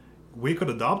 We could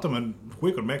adopt them and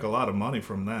we could make a lot of money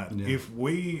from that. Yeah. If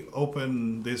we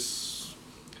open this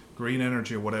green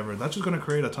energy or whatever, that's just going to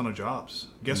create a ton of jobs.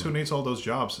 Guess who needs all those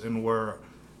jobs and where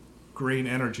green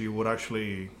energy would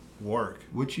actually work?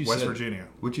 What you West said, Virginia.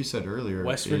 What you said earlier.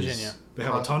 West is- Virginia. They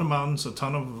have a ton of mountains, a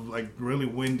ton of like really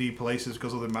windy places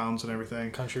because of the mountains and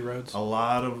everything. Country roads. A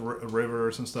lot of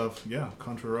rivers and stuff. Yeah,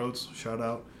 country roads. Shout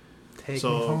out. Take me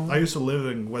So home. I used to live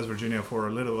in West Virginia for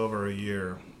a little over a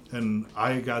year, and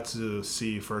I got to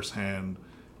see firsthand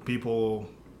people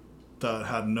that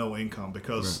had no income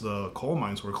because the coal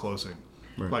mines were closing.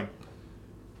 Right. Like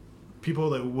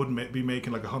people that would be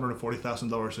making like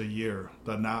 $140,000 a year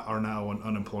that now are now on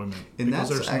unemployment And because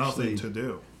that's there's nothing actually- to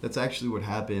do. That's actually what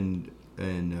happened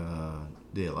in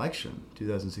the election,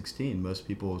 2016. Most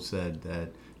people said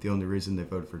that the only reason they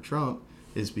voted for Trump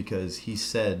is because he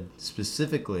said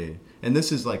specifically, and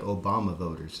this is like Obama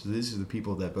voters. So these are the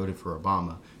people that voted for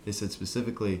Obama. They said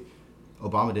specifically,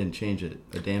 Obama didn't change it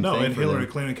a damn No, thing. and for Hillary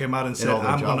them. Clinton came out and said, all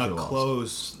their "I'm jobs gonna are lost."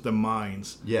 close the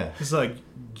mines." Yeah, It's like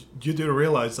you do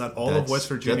realize that all of That's- West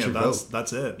Virginia, that's your vote.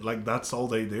 that's it. Like that's all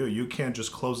they do. You can't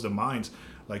just close the mines.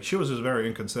 Like she was just very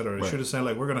inconsiderate. Right. Should have said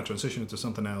like we're gonna transition into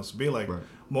something else. Be like Right.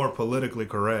 more politically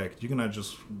correct. You cannot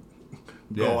just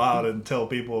go Yeah. out and tell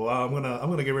people, oh, I'm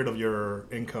gonna get rid of your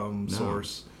income No.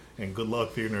 source and good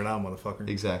luck figuring it out, motherfucker.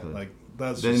 exactly. Like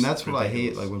that's Then just that's what I hate.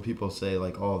 ridiculous. Like when people say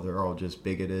like, "Oh, they're all just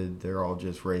bigoted. They're all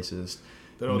just racist."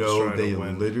 They're all just No, trying to they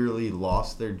win. literally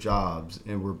lost their jobs,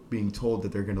 and we're being told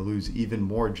that they're going to lose even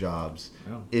more jobs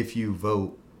Yeah. if you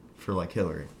vote for like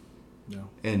Hillary. Yeah.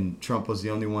 And Trump was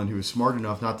the only one who was smart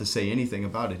enough not to say anything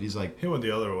about it. He's like, He went the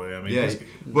other way. I mean, yeah, he's-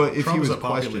 but if Trump's he was a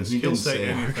questioned, populist. he He'll didn't say say.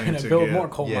 anything Gonna to build get. more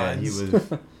coal Yeah, mines.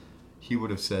 he would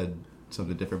have said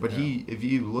something different. But Yeah. if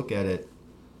you look at it,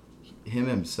 him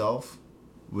himself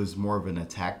was more of an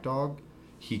attack dog.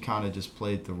 He kind of just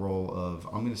played the role of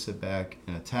I'm going to sit back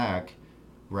and attack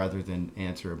rather than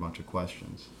answer a bunch of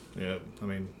questions. Yeah, I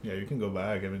mean, yeah, you can go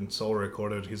back. I mean, Soul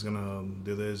recorded. He's gonna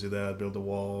do this, do that, build the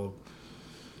wall.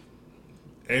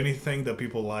 Anything that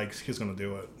people like, he's gonna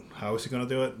do it. How is he gonna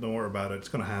do it? Don't worry about it. It's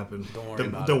gonna happen. Don't worry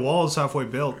about the it. wall is halfway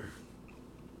built.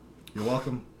 You're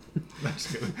welcome.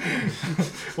 That's good.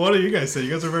 What do you guys say? You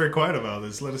guys are very quiet about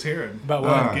this. Let us hear it. About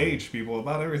We'll what? engage people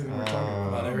about everything we're talking about.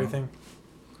 About everything.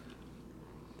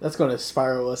 That's going to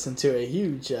spiral us into a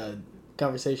huge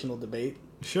conversational debate.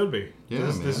 Should be. Yeah,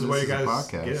 this man, is where you this is a guys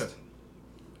podcast. get.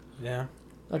 Yeah.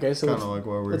 Okay, so Kind let's, of like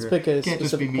why we're let's here. pick a Can't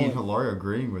just be specific me and point. Hilaria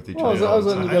agreeing with each Well, I was- other. I was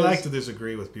all the letting time. you I guys- like to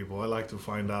disagree with people. I like to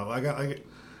find out.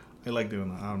 I like doing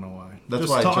that. I don't know why. That's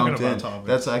Just why I talking jumped about in. topics.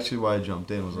 That's actually why I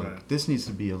jumped in. Was like, Right. this needs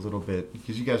to be a little bit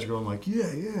because you guys are going like, yeah.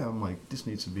 I'm like, this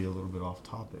needs to be a little bit off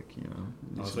topic, you know.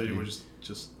 It Oh, needs so to you be- were just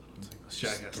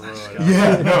jackass. throw it Nice.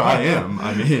 Yeah, no, I am.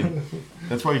 I mean,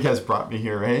 that's why you guys brought me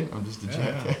here, right? I'm just a Yeah.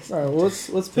 jackass. All right, well,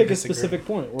 let's pick a disagree. specific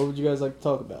point. What would you guys like to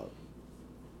talk about?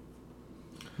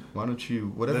 Why don't you,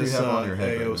 whatever This you have on your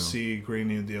head right now. AOC Green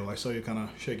New Deal. I saw you kind of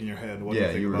shaking your head. What do Yeah,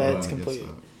 you think you were about That's that? I guess complete.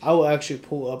 so. I will actually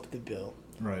pull up the bill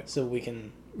Right. so we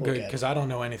can look Good, at because it. I don't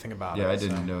know anything about it. Yeah, I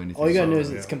didn't so. know anything. All you gotta know so, is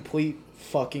it's yeah. complete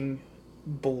fucking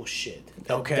bullshit.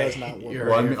 That Okay, does not work. you're-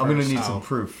 Well, I'm here going to first. need some Oh.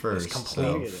 proof It's first.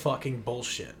 complete so- fucking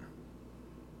bullshit.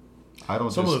 I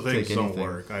don't Some just of the things take don't anything.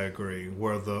 work. I agree.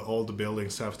 Where all the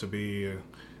buildings have to be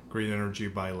green energy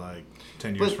by like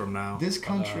 10 years But from now. this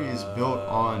country is built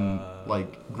on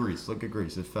like Greece. Look at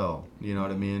Greece; it fell. You know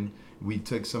what I mean? We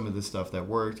took some of the stuff that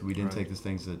worked. We didn't Right. take the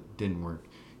things that didn't work.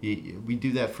 We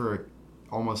do that for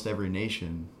almost every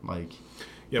nation. Like,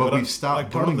 Yeah, but but we've stopped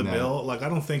like part of the doing that. bill, like I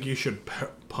don't think you should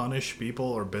punish people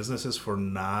or businesses for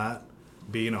not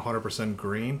being 100%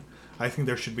 green. I think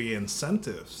there should be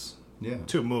incentives Yeah,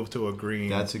 to move to a green.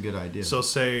 that's a good idea. So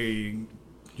say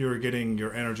you're getting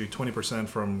your energy 20%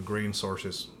 from green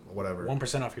sources whatever.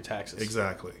 1% off your taxes.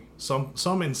 Exactly.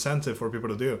 Some incentive for people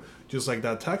to do. Just like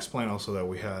that tax plan also that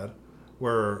we had,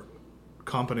 where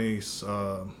companies...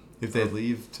 If they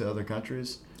leave to other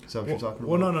countries? Is that what you're talking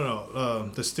well, about? no.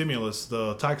 The stimulus,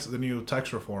 the new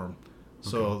tax reform.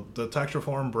 So the tax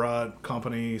reform brought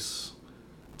companies'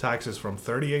 taxes from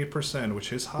 38%,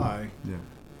 which is high, Yeah.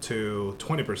 to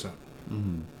 20%.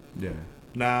 Yeah.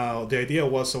 Now the idea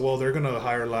was, well, they're gonna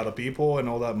hire a lot of people, and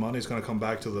all that money is gonna come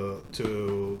back to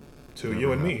you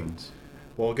Whatever and me. happens.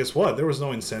 Well, guess what? There was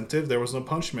no incentive. There was no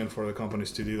punishment for the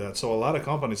companies to do that. So a lot of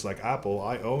companies like Apple,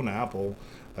 I own Apple,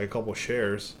 like a couple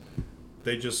shares,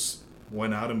 they just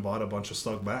went out and bought a bunch of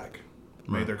stock back,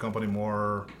 made Right. their company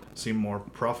seem more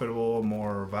profitable,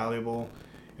 more valuable,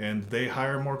 and they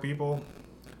hire more people,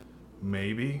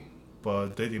 maybe,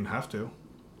 but they didn't have to.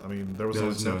 I mean, there was There no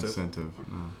was no incentive. incentive.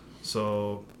 No.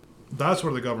 So that's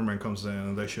where the government comes in,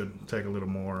 and they should take a little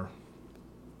more.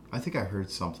 I think I heard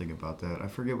something about that. I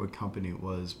forget what company it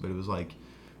was, but it was like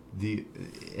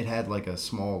it had like a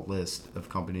small list of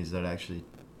companies that actually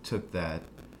took that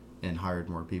and hired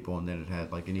more people, and then it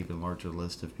had like an even larger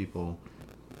list of people,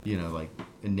 like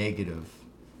a negative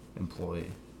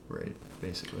employee rate,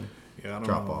 basically. Yeah, I don't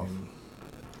Drop know. off. I mean,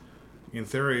 in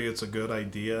theory, it's a good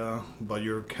idea, but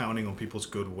you're counting on people's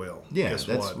goodwill. Yeah, Guess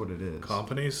that's what it is.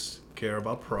 Companies care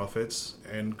about profits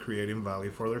and creating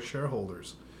value for their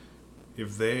shareholders.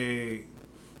 If they,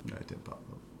 No, it didn't pop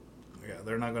up.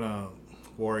 they're not gonna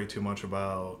worry too much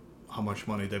about how much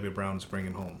money David Brown is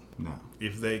bringing home. No,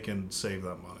 If they can save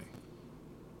that money.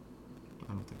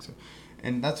 I don't think so.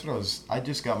 And that's what I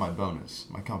just got my bonus,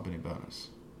 my company bonus.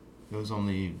 It was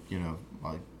only,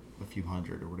 like a few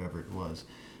hundred or whatever it was.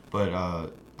 But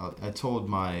I told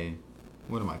one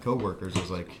of my coworkers, I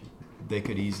was like, they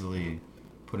could easily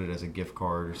put it as a gift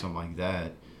card or something like that.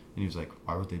 And he was like,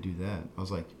 why would they do that? I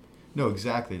was like, no,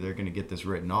 exactly. They're going to get this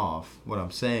written off. What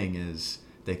I'm saying is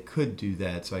they could do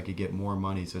that so I could get more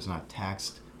money so it's not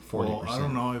taxed 40%. Well, I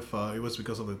don't know if it was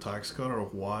because of the tax cut or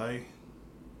why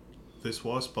this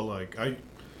was, but like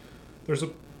there's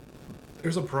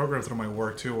a program through my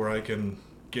work too where I can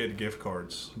get gift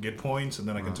cards, get points, and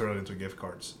then I can turn it into gift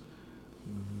cards.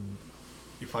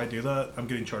 If I do that, I'm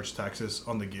getting charged taxes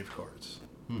on the gift cards.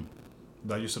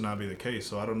 That used to not be the case,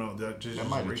 so I don't know. That just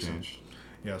might have recent. changed.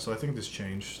 Yeah, so I think this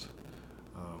changed.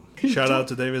 Shout out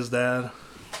to David's dad.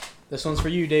 This one's for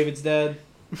you, David's dad.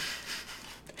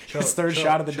 His third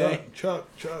shot of the day. Chuck.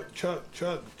 Don't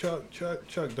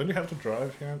you have to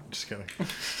drive here? Just kidding.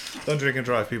 Don't drink and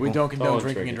drive, people. We don't condone Don't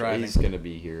drinking and drink. driving. He's gonna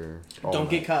be here. all Don't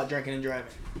get night. caught drinking and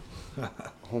driving.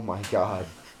 Oh my god.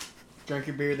 Drink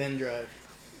your beer, then drive.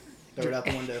 Throw it out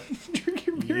the window. Drink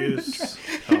your beer and then Use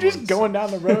drive. You're just common going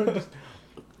down the road. Just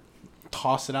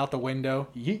toss it out the window.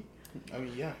 Yeet. I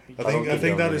mean, yeah. I don't think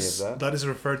condone that any is of that. that is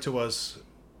referred to as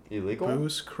Illegal?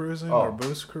 booze cruising Oh. or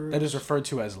booze cruise. That is referred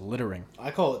to as littering.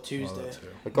 I call it Oh, Tuesday. that too.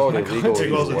 I call it illegal It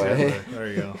goes either into way. it. There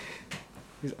you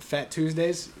go. Fat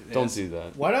Tuesdays. Don't Yes. do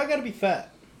that. Why do I gotta be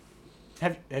fat?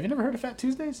 Have you never heard of Fat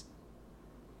Tuesdays?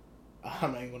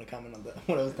 I'm not even gonna comment on that.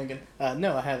 What I was thinking.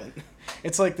 No, I haven't.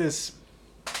 It's like this.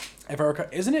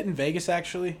 Isn't it in Vegas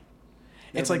actually?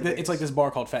 It's Never like been to it's like Vegas. this bar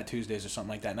called Fat Tuesdays or something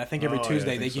like that. And I think every Oh, yeah, I Tuesday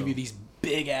think they give so. you these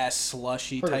big ass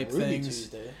slushy Heard of type Ruby things.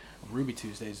 Tuesday. Ruby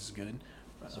Tuesdays is good.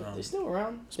 They still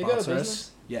around? They go out of sponsor us.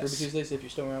 business. Yes. Ruby Tuesdays, if you're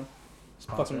still around.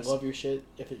 Sponsor Fucking us. love your shit.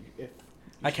 If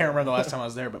I can't remember the last time I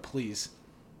was there, but please.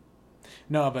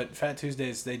 No, but Fat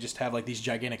Tuesdays, they just have like these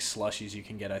gigantic slushies you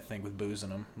can get, I think, with booze in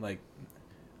them. Like,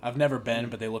 I've never been,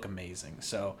 but they look amazing.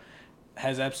 So,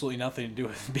 has absolutely nothing to do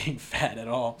with being fat at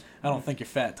all. I don't think you're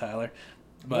fat, Tyler.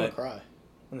 I'm gonna But cry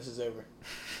when this is over.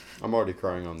 I'm already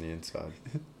crying on the inside.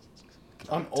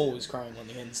 I'm always crying on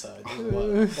the inside.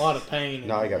 There's a lot of pain.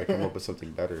 Now I gotta come up with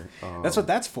something better. that's what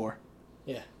that's for.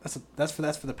 Yeah. That's for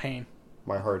the pain.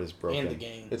 My heart is broken. And the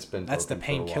game. It's been That's the broken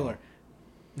for a while. painkiller.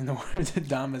 In the words of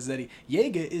Don Mazzetti,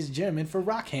 Jaeger is German for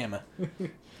Rockhammer.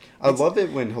 I love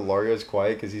it when Hilario's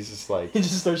quiet because he's just like, He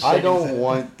just starts I shaking his don't head.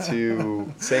 want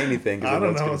to say anything I because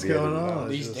don't know it's what's going to be going edited on. out.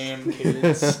 These Just- damn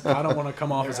kids. I don't want to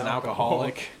come off They're as an alcohol.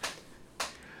 alcoholic.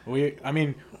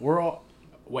 We're all.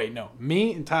 Wait, no.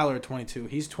 Me and Tyler are 22.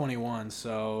 He's 21,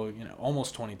 so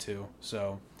almost 22.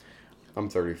 So, I'm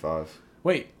 35.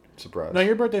 wait. Surprise. No,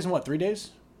 your birthday's in what? 3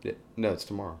 days? Yeah. No, it's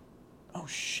tomorrow. Oh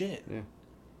shit! Yeah.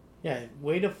 Yeah,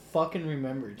 way to fucking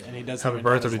remember, Dad. And he does. Happy have it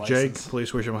on birthday his to Jake. license.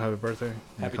 Please wish him a happy birthday. in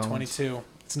the Happy comments. 22.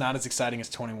 It's not as exciting as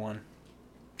 21.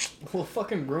 We'll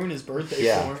fucking ruin his birthday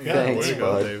Yeah. for him. Yeah, Thanks, there you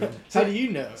go, bud. David. How do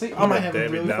you know? See, you I'm might a have a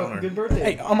David really Downer. fucking good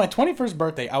birthday. Hey, on my 21st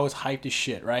birthday, I was hyped as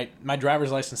shit, right? My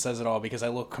driver's license says it all because I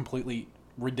look completely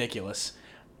ridiculous.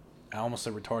 I almost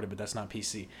said retarded, but that's not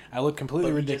PC. I look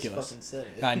completely But you ridiculous. just fucking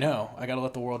said it. I know. I gotta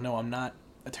let the world know I'm not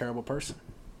a terrible person.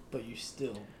 But you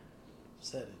still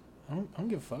said it. I don't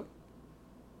give a fuck.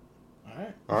 All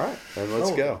right. All right, then let's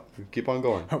Roll go. Keep on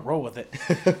going. Roll with it.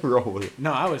 Roll with it.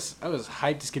 No, I was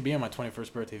hyped as could be on my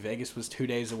 21st birthday. Vegas was 2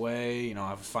 days away. You know,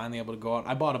 I was finally able to go out.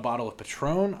 I bought a bottle of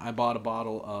Patron. I bought a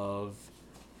bottle of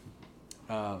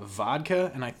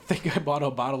vodka, and I think I bought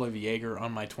a bottle of Jaeger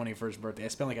on my 21st birthday. I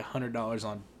spent like $100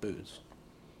 on booze.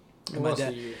 And What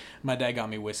else do you? my dad got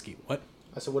me whiskey. What?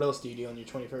 I said, what else do you do on your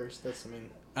 21st?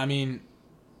 I mean,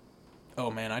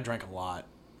 oh man, I drank a lot.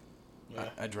 Yeah.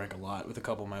 I drank a lot with a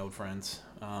couple of my old friends.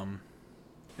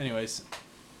 Anyways,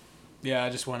 yeah, I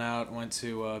just went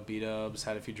to B-Dubs,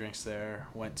 had a few drinks there.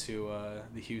 Went to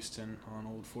the Houston on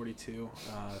Old 42,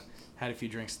 had a few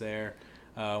drinks there.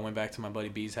 Went back to my buddy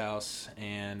B's house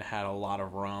and had a lot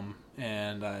of rum.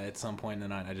 And at some point in the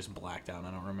night, I just blacked out and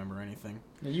I don't remember anything.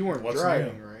 Now, you weren't What's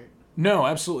driving, new? right? No,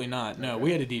 absolutely not. No, Okay.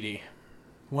 we had a DD.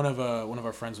 One of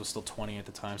our friends was still 20 at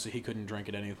the time, so he couldn't drink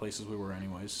at any of the places we were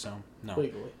anyways. So no.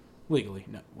 Legally,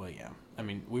 no. Well, yeah. I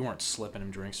mean, we weren't slipping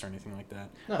him drinks or anything like that.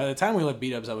 No. By the time we left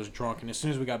B-Dubs, I was drunk, and as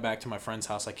soon as we got back to my friend's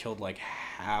house, I killed like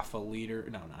half a liter.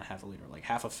 No, not half a liter. Like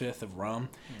half a fifth of rum.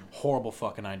 Horrible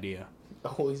fucking idea.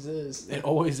 Always is. It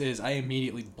always is. I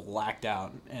immediately blacked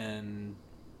out, and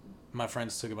my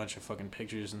friends took a bunch of fucking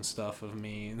pictures and stuff of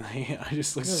me. I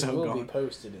just looked Those so will gone. be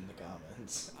posted in the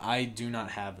comments. I do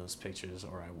not have those pictures,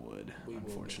 or I would, We will do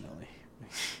unfortunately.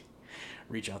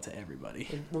 Reach out to everybody.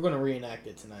 We're going to reenact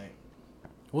it tonight.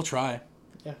 We'll try.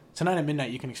 Yeah. Tonight at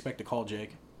midnight, you can expect to call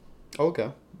Jake. Okay.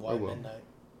 Why I will. midnight?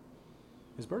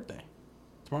 His birthday.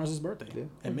 Tomorrow's his birthday. Yeah.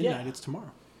 At midnight, Yeah. it's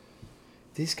tomorrow.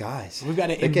 These guys. We've got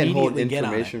to They can hold immediately get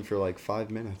on it. information for like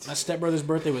 5 minutes. My stepbrother's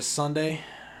birthday was Sunday.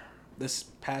 This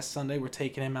past Sunday, we're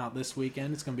taking him out this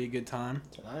weekend. It's going to be a good time.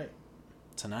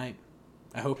 Tonight.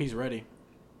 I hope he's ready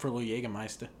for a little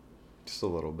Jägermeister. Just a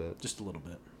little bit. Just a little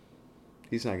bit.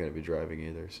 He's not going to be driving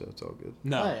either, so it's all good.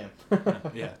 No. I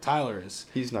am. Yeah, Tyler is.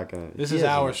 He's not going to. This is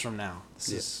hours from now.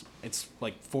 It's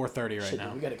like 4:30 right Shit, now.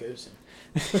 dude, we got to go soon.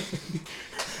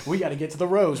 We got to get to the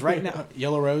Rose right now.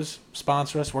 Yellow Rose,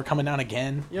 sponsor us. We're coming down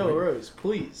again. Yellow Rose,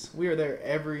 please. We are there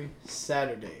every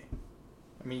Saturday.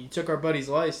 I mean, you took our buddy's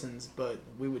license, but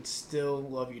we would still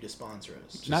love you to sponsor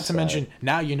us. Not to sad. mention,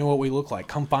 now you know what we look like.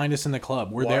 Come find us in the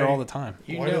club. We're Why- there all the time.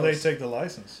 You Why know do they us. take the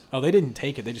license? Oh, they didn't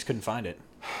take it. They just couldn't find it.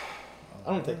 I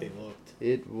don't think they looked.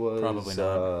 It was Probably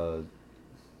not.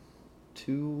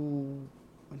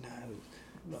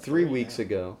 3 weeks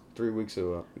ago. 3 weeks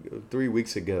ago. 3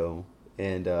 weeks ago,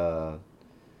 and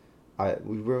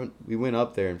we went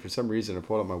up there, and for some reason I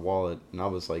pulled out my wallet, and I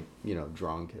was like,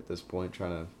 drunk at this point,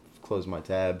 trying to close my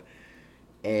tab,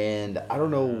 and I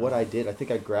don't know what I did. I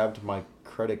think I grabbed my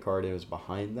credit card and it was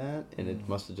behind that, and it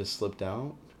must have just slipped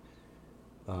out.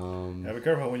 Yeah, be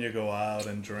careful when you go out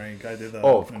and drink. I did that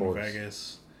Oh, of in course.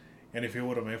 Vegas. And if it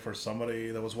would have been for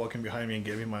somebody that was walking behind me and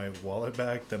gave me my wallet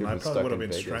back, then You'd I been probably stuck would have in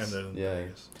been Vegas. stranded in Yeah.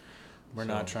 Vegas. We're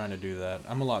not trying to do that.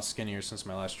 I'm a lot skinnier since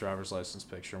my last driver's license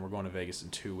picture, and we're going to Vegas in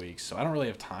 2 weeks. So I don't really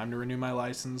have time to renew my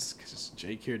license because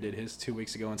Jake here did his 2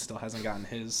 weeks ago and still hasn't gotten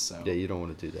his. So Yeah, you don't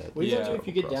want to do that. What do you Yeah. do if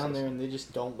you get down Process. there and they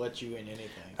just don't let you in anything?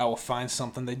 I will find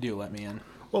something they do let me in.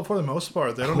 Well, for the most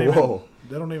part, they don't Whoa.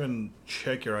 even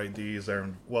check your IDs there.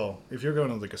 Well, if you're going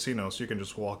to the casinos, you can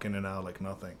just walk in and out like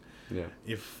nothing. Yeah.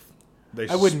 If they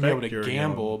I wouldn't be able suspect to you're,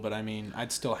 gamble, but I mean,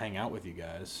 I'd still hang out with you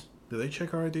guys. Do they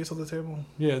check our IDs at the table?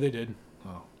 Yeah, they did.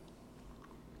 Oh.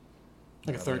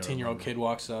 Like a Yeah, I don't 13-year-old remember. kid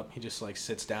walks up, he just like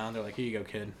sits down. They're like, "Here you go,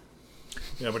 kid."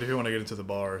 Yeah, but if you want to get into the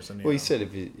bars, then Well, you said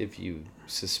if you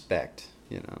suspect,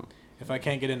 If I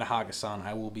can't get into Hakkasan,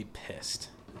 I will be pissed.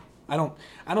 I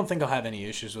don't think I'll have any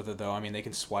issues with it though. I mean, they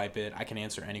can swipe it. I can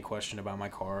answer any question about my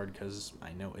card because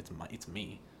I know it's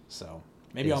me. So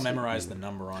maybe Yes, I'll memorize you- the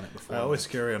number on it before. I always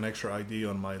carry an extra ID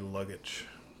on my luggage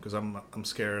because I'm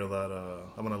scared that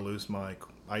I'm gonna lose my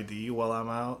ID while I'm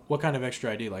out. What kind of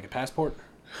extra ID? Like a passport?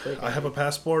 I have a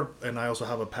passport and I also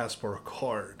have a passport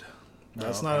card.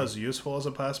 That's not okay. as useful as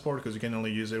a passport because you can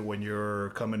only use it when you're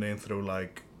coming in through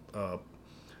like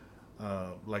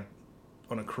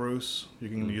on a cruise. You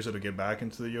can use it to get back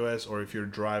into the U.S. or if you're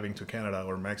driving to Canada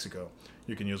or Mexico,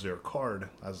 you can use your card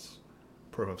as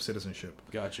proof of citizenship.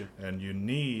 Gotcha. And you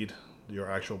need your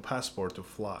actual passport to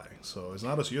fly. So it's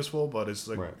not as useful, but it's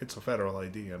like Right. it's a federal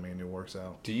ID. I mean, it works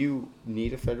out. Do you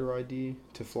need a federal ID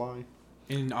to fly?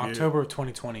 In October of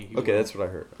 2020. you Okay, will. that's what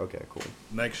I heard. Okay, cool.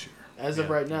 Next year. As of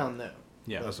Yeah. right now, no.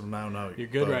 Yeah. As of now, no. You're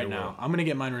good but right you now. will. I'm gonna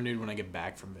get mine renewed when I get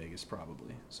back from Vegas,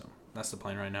 probably. So that's the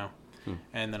plan right now. Hmm.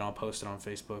 And then I'll post it on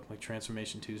Facebook, like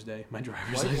Transformation Tuesday. My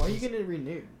driver's Why license. are you getting it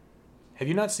renewed? Have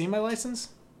you not seen my license?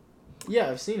 Yeah,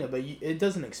 I've seen it, but it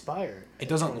doesn't expire. It at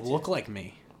doesn't 22. look like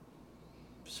me.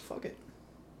 Just fuck it.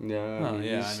 Yeah, Oh,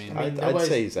 yeah, I mean- I'd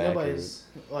say he's accurate. nobody's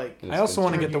like. It's I also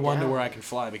want to turn get the you one to down. where I can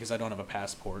fly because I don't have a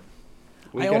passport.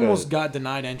 We I gotta- almost got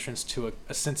denied entrance to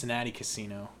a Cincinnati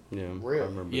casino. Yeah, Really? I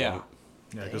remember Yeah. that.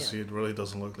 Yeah, because it really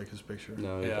doesn't look like his picture.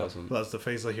 No, it Yeah. doesn't. Plus, the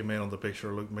face that he made on the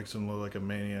picture makes him look like a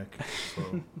maniac.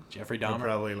 So Jeffrey they're Dahmer.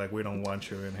 probably like, we don't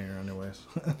want you in here, anyways.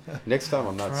 Next time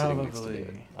I'm not sitting next to Probably.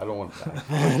 you. I don't want to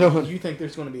die. You think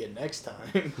there's going to be a next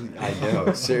time? I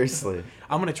know, seriously.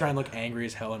 I'm gonna try and look angry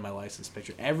as hell in my license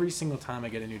picture. Every single time I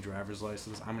get a new driver's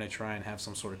license, I'm gonna try and have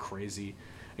some sort of crazy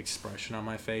expression on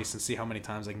my face and see how many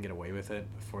times I can get away with it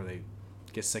before they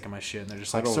get sick of my shit and they're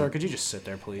just I like, don't- "Sir, could you just sit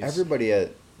there, please?" Everybody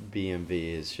at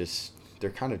BMV is just, they're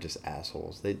kind of just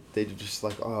assholes. They just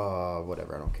like, oh,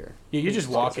 whatever, I don't care. Yeah, you just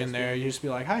walk in there, you just be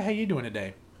like, "Hi, how you doing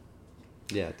today?"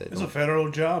 Yeah, they It's a don't. federal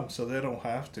job, so they don't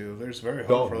have to. There's very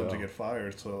Oh, hard for them to no. get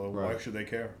fired, so why Right. should they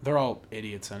care? They're all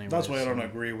idiots anyway. That's why I don't so-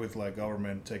 agree with like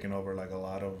government taking over like a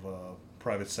lot of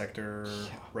private sector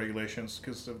regulations,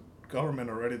 because the government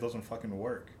already doesn't fucking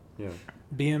work. Yeah.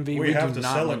 BMV, We have do to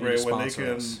not want you to celebrate when they sponsor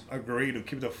can us. agree to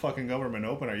keep the fucking government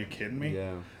open. Are you kidding me?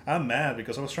 Yeah. I'm mad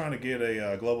because I was trying to get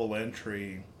a global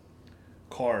entry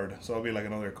card, so it'll be like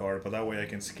another card, but that way I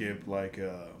can skip like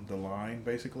the line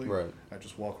basically. Right. I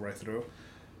just walk right through,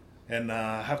 and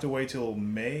I have to wait till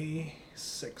May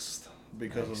 6th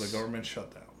because of the government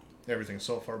shutdown. Everything's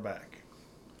so far back.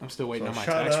 I'm still waiting So on my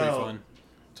shout tax out refund.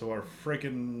 To our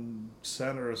freaking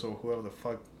senators or whoever the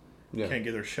fuck Yeah. can't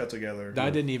get their shit together. I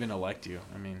didn't even elect you.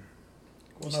 I mean,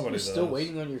 Well, You're nobody still does.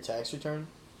 waiting on your tax return?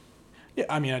 yeah,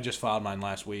 I mean, I just filed mine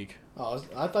last week. Oh,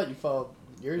 I thought you filed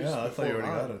yours. Yeah, I thought you before already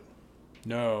mine. got it.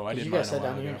 No, I 'Cause did you mine guys a sat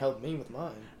while down here and ago. helped me with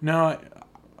mine. No,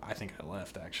 I think I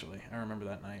left actually. I remember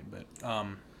that night, but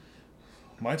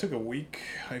Mine took a week.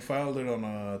 I filed it on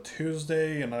a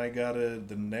Tuesday, and I got it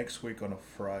the next week on a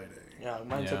Friday. Yeah,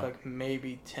 mine took Yeah. like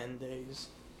maybe 10 days.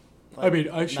 I mean,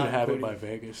 I should not have it including by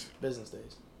Vegas. business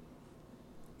days.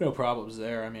 No problems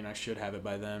there. I mean, I should have it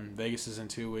by then. Vegas is in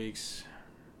 2 weeks.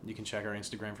 You can check our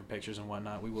Instagram for pictures and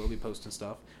whatnot. We will be posting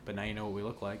stuff, but now you know what we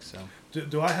look like, so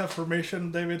Do I have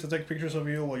permission, David, to take pictures of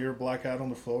you while you're black out on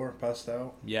the floor, passed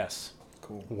out? yes,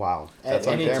 Cool. Wow. At That's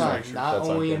on any camera. time, not That's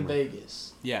on only in camera.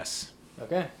 Vegas. yes.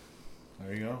 Okay.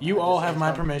 There you go. You I all just have had my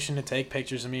fun. permission to take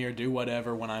pictures of me or do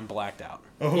whatever when I'm blacked out.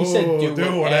 Oh, He said do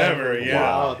whatever. whatever. Yeah,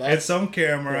 Wow, that's it's on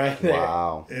camera. right there.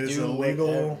 Wow. It is Do a legal,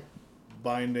 whatever.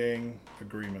 binding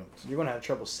agreement. You're going to have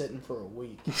trouble sitting for a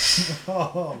week.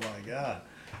 Oh my god,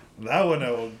 that one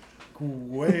I will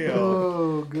way off.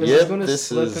 Oh, good. Yep, He's going to this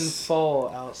slip is- and fall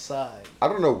outside. I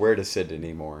don't know where to sit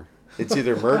anymore. It's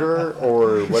either murderer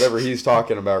or whatever he's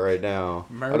talking about right now.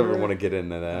 I don't Murderer? even want to get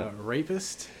into that.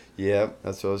 Rapist? Yep,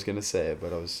 that's what I was gonna say,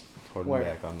 but I was holding Where?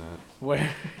 back on that. Where?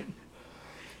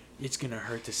 It's gonna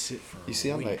hurt to sit for You a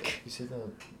see on week. that? You see that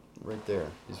right there?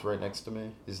 He's right next to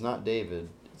me. He's not David.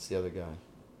 It's the other guy.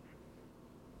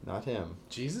 Not him.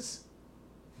 Jesus?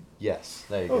 Yes.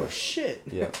 There you Oh, go. shit.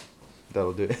 Yeah,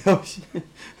 that'll do it. Oh, shit.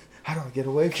 How do I get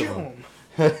away from Kill him?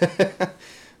 him.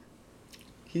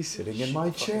 He's sitting in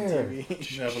my Fucking chair.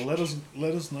 TV. Yeah, but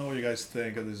let us know what you guys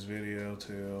think of this video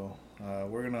too.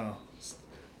 We're gonna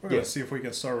Yeah. see if we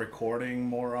can start recording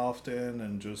more often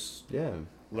and just Yeah.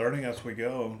 learning as we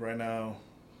go. Right now,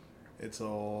 it's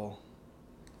all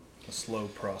a slow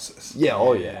process. Yeah.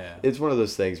 Oh yeah. Yeah. It's one of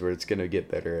those things where it's gonna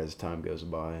get better as time goes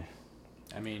by.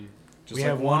 I mean, Just we like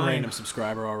have one wine. random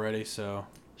subscriber already, so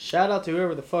Shout out to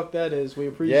whoever the fuck that is. We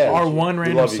appreciate Yeah. our you. one We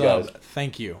random love you sub. guys.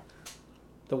 Thank you.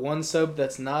 The one sub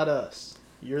that's not us.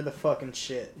 You're the fucking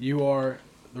shit. You are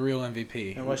the real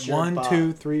MVP. Unless you're a 1, bot.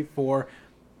 2, 3, 4.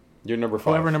 You're number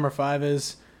 5. Whoever number 5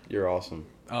 is, You're awesome.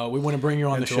 we want to bring you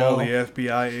on And the to show. all the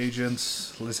FBI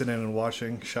agents listening and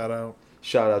watching, shout out.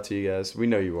 Shout out to you guys. We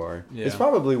know you are. Yeah. It's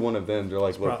probably one of them. They're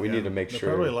like, look, we Yeah, need to make they sure.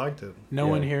 probably liked it. No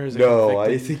Yeah. one here is a No, I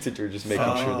convicted- think that they're just making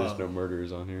sure there's Fuck. no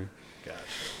murderers on here. Gotcha.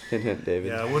 Hint, hint, David.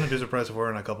 Yeah, I wouldn't be surprised if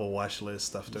we're in a couple watch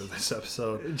lists after this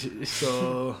episode.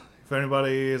 So if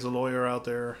anybody is a lawyer out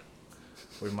there,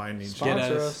 we might need Get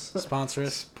Sponsor us. us. Sponsor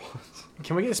us.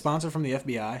 Can we get a sponsor from the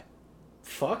FBI?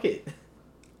 Fuck it.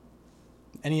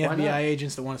 Any Why FBI not?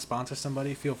 agents that want to sponsor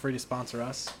somebody, feel free to sponsor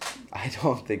us. I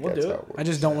don't think We'll that's do how it. it works. I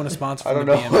just don't want to sponsor I from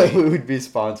don't the know what BMA. we would be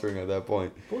sponsoring at that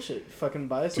point. Bullshit. Fucking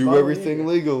buy us a Do bottle of everything Jaeger.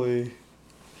 legally.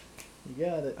 You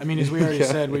got it. I mean, as we already Yeah.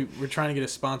 said, we're trying to get a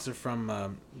sponsor from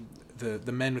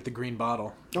the men with the green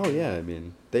bottle. Oh yeah, I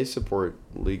mean they support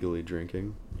legally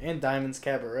drinking. And Diamonds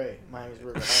Cabaret, Miami's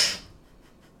River High.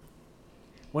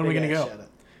 When are we Big gonna ass go? shout out.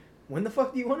 When the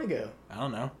fuck do you want to go? I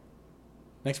don't know.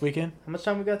 Next weekend? How much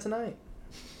time we got tonight?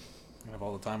 I have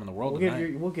all the time in the world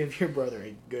tonight. We'll give your brother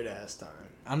a good ass time.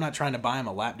 I'm not trying to buy him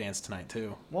a lap dance tonight,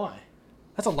 too. Why?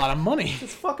 That's a lot of money. It's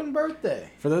his fucking birthday.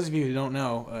 For those of you who don't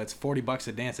know, it's $40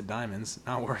 a dance at Diamonds.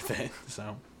 Not worth it.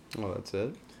 So Well, that's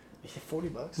it.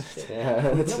 $40. Shit. Yeah, You know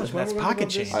how that's, much money that's we're gonna pocket go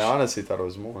this? change. I honestly thought it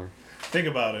was more. Think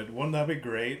about it. Wouldn't that be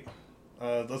great?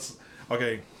 That's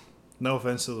okay. No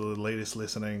offense to the ladies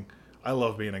listening. I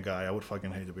love being a guy. I would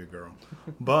fucking hate to be a girl.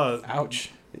 But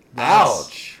ouch.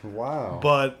 Ouch! Wow.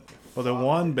 But the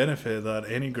one benefit that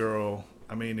any girl,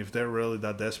 I mean, if they're really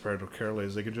that desperate or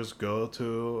careless, they could just go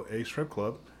to a strip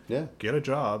club, Yeah. get a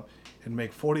job, and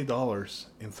make $40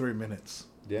 in 3 minutes.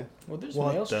 Yeah. Well, there's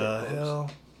What male strip the clubs.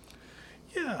 hell?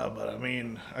 Yeah, but I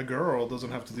mean, a girl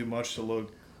doesn't have to do much to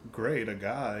look great. A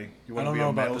guy, you I want to don't be know a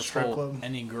about male this strip whole club?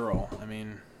 any girl. I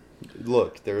mean,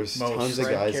 Look, there's Most. tons of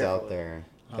Tread guys carefully. out there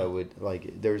that would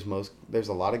like. There's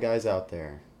a lot of guys out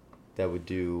there that would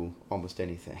do almost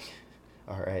anything.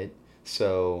 All right.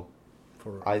 So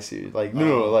For I see, like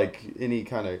no, like any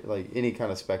kind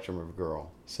of spectrum of girl.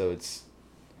 So it's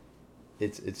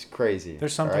crazy.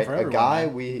 There's something all right? for A everyone, guy,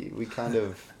 man. we kind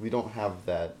of we don't have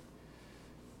that,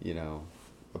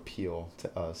 appeal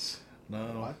to us. no.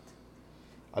 What?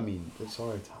 I mean, I'm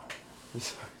sorry, Tom. I'm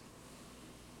sorry.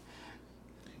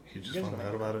 He just You guys found are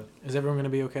out about it. is everyone gonna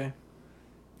be okay?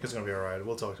 He's gonna be alright.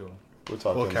 We'll talk to him. We'll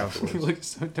talk We'll to him counsel. You afterwards. look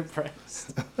so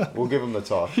depressed. We'll give him the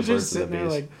talk. You're the just birds and sitting there the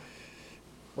like,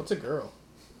 What's a girl?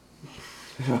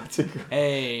 bees. That's a good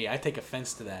hey, I take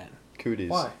offense to that. cooties.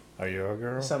 Why? Are you a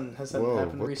girl? Has something Whoa,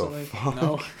 happened what recently? the fuck?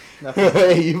 No, Nothing.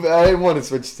 Hey, I didn't want to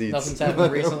switch seats. Nothing's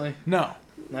happened recently. no,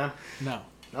 No. no.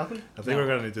 Nothing. I think No. we're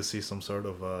gonna need to see some sort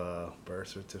of birth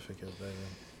certificate. Then.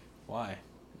 Why?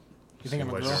 You think I'm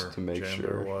a what girl? your Just to make gender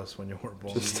sure. was when you were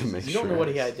born. Just to make You sure. don't know what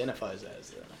he identifies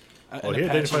as, though. Oh, An he Apache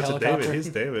identifies as helicopter? David. He's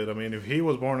David. I mean, if he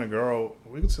was born a girl,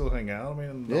 we could still hang out. I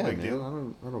mean, no Yeah, big man.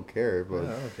 deal. I don't care, but Yeah,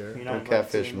 I don't care. You're Don't not invited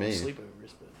catfish to any me.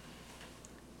 sleepovers,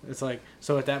 but It's like,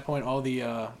 so at that point, all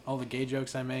the gay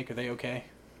jokes I make, are they okay?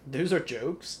 those are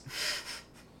jokes.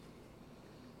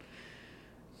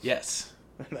 Yes.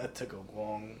 That took a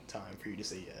long time for you to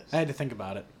say I yes. had to think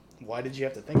about it. Why did you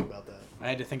have to think about that? I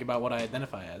had to think about what I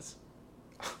identify as.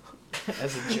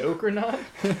 As a joke or not?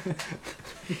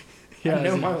 Yeah, I know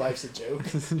as a- my life's a joke.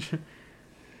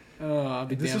 Oh, I'll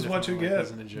be This damned is if what my you life get.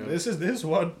 isn't a joke. This is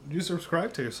what you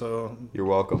subscribe to. So you're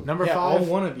welcome. Number Yeah, 5. all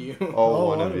one of you. All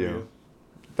one of you.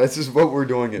 That's just what we're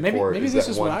doing it maybe for. maybe is this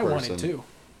that is what one I person. wanted too.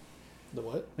 The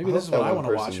what? Maybe I this hope is what that I one want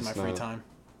to watch in person's my free not- time.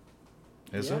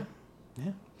 is Yeah. it?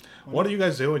 Yeah. What do you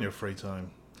guys do in your free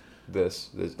time? This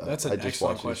That's I an just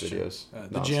excellent watch these question.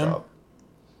 videos. The gym? nonstop.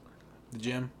 The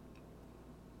gym,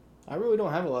 I really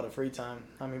don't have a lot of free time.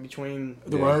 I mean, between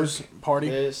the Yeah. Rose party.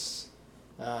 this,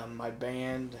 my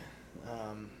band,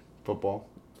 Football.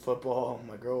 football,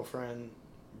 my girlfriend,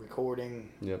 recording.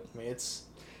 Yep. I mean, it's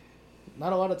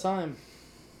not a lot of time.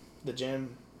 The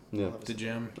gym. Yep. The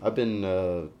gym. I've been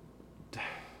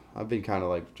kind of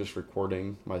like just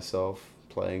recording myself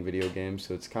playing video games,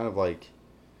 so it's kind of like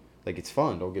it's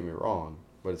fun. Don't get me wrong,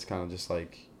 but it's kind of just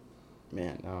like,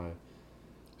 man, now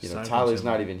It's time Tyler's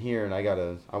not consuming. even here, and I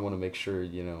want to make sure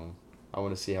I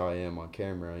want to see how I am on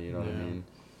camera. You know what I Yeah. mean?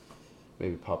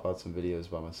 Maybe pop out some videos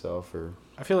by myself or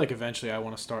I feel like eventually I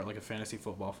want to start like a fantasy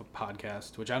football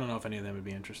podcast, which I don't know if any of them would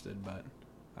be interested, but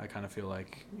I kind of feel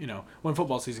like, when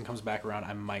football season comes back around,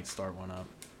 I might start one up.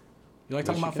 You like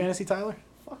talking about Michigan? fantasy, Tyler?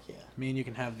 Fuck yeah. Me and you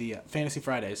can have the Fantasy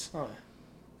Fridays. Oh,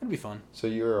 It'd be fun. So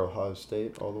you're Ohio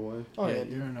State all the way? oh yeah.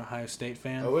 You're an Ohio State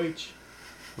fan. OH.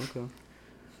 Okay.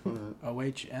 All right.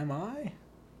 OHMI?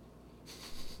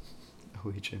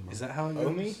 OHM. Is that how it goes?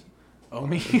 Omi?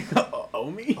 Omi?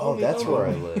 Omi? Oh, that's where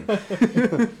I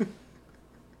live.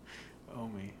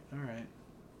 Omi. All right.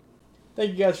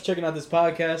 Thank you guys for checking out this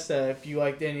podcast. If you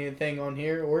liked anything on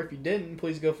here, or if you didn't,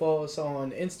 please go follow us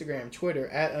on Instagram, Twitter,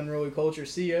 at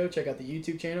UnrulyCultureCO. Check out the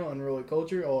YouTube channel, Unruly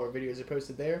Culture. All our videos are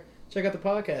posted there. Check out the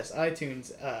podcast,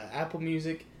 iTunes, Apple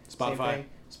Music, same Spotify. thing,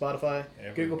 Spotify,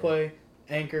 Google Everywhere. Play,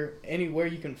 Anchor. Anywhere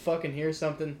you can fucking hear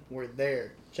something, we're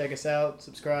there. Check us out,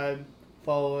 subscribe,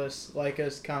 follow us, like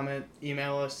us, comment,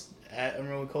 email us at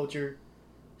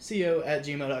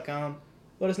UnrulyCultureCO@gmail.com.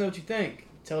 Let us know what you think.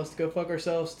 Tell us to go fuck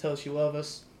ourselves. Tell us you love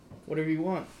us. Whatever you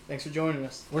want. Thanks for joining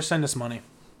us. Or send us money.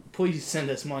 Please send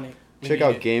us money. We Check need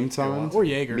out it. Game Time. Or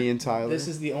Jaeger. Me and Tyler. This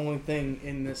is the only thing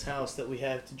in this house that we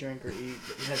have to drink or eat.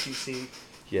 As you see,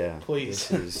 Yeah. Please.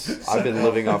 This is, I've been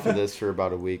living off of this for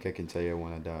about a week. I can tell you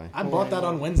when I die. I bought that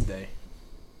on Wednesday.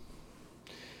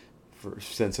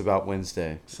 Since about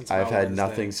Wednesday. Since I've about had Wednesday.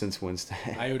 nothing since Wednesday.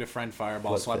 I owed a friend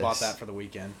Fireball, Flip so I bought this. that for the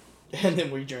weekend. and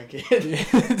then we drink it.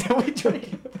 Then we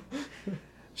drink it.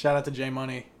 Shout out to J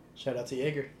Money. Shout out to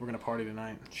Jaeger. We're gonna party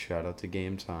tonight. Shout out to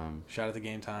Game Time. Shout out to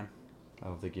Game Time. I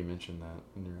don't think you mentioned that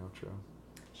in your outro.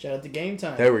 Shout out to Game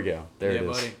Time. There we go. There yeah, it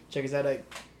is. buddy. Check us out at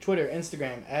Twitter,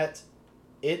 Instagram at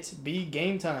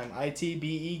ITBGameTime,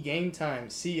 ITBE Game Time,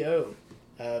 CO.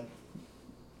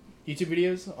 YouTube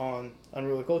videos on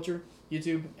Unruly Culture,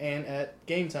 YouTube, and at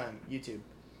Game Time, YouTube.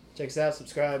 Check us out,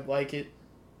 subscribe, like it.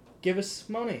 Give us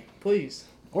money, please.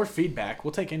 Or feedback.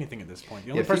 We'll take anything at this point.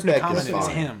 The only Yeah, person who feedback is commented is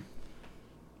fine. him.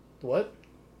 What?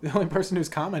 The only person who's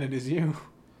commented is you.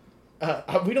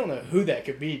 We don't know who that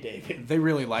could be, David. They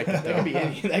really like it, That though. could be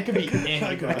any. That could be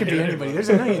anybody. That could be anybody. There's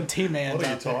a million T-Mans What are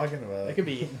you out there. talking about? That could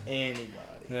be anybody.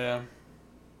 Yeah.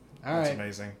 All That's right.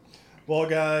 amazing. Well,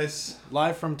 guys,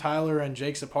 Live from Tyler and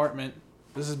Jake's apartment.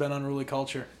 This has been Unruly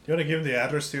Culture. you want to give him the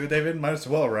address too, David? Might as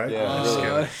well, right? Yeah. I'm just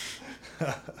Uh,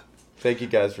 kidding. Thank you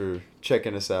guys for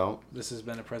checking us out. this has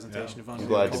been a presentation Yeah. of Unruly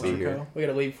Glad to Culture be here. Co. We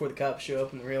gotta leave before the cops show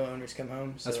up and the real owners come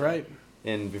home. So That's right.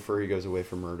 And before he goes away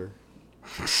for murder.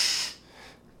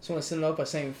 Just want to send it up by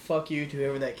saying "fuck you" to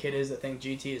whoever that kid is that think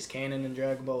GT is canon in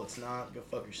Dragon Ball. It's not. Go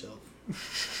fuck yourself.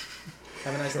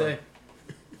 Have a nice day.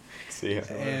 See ya.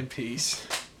 And peace.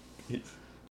 Peace.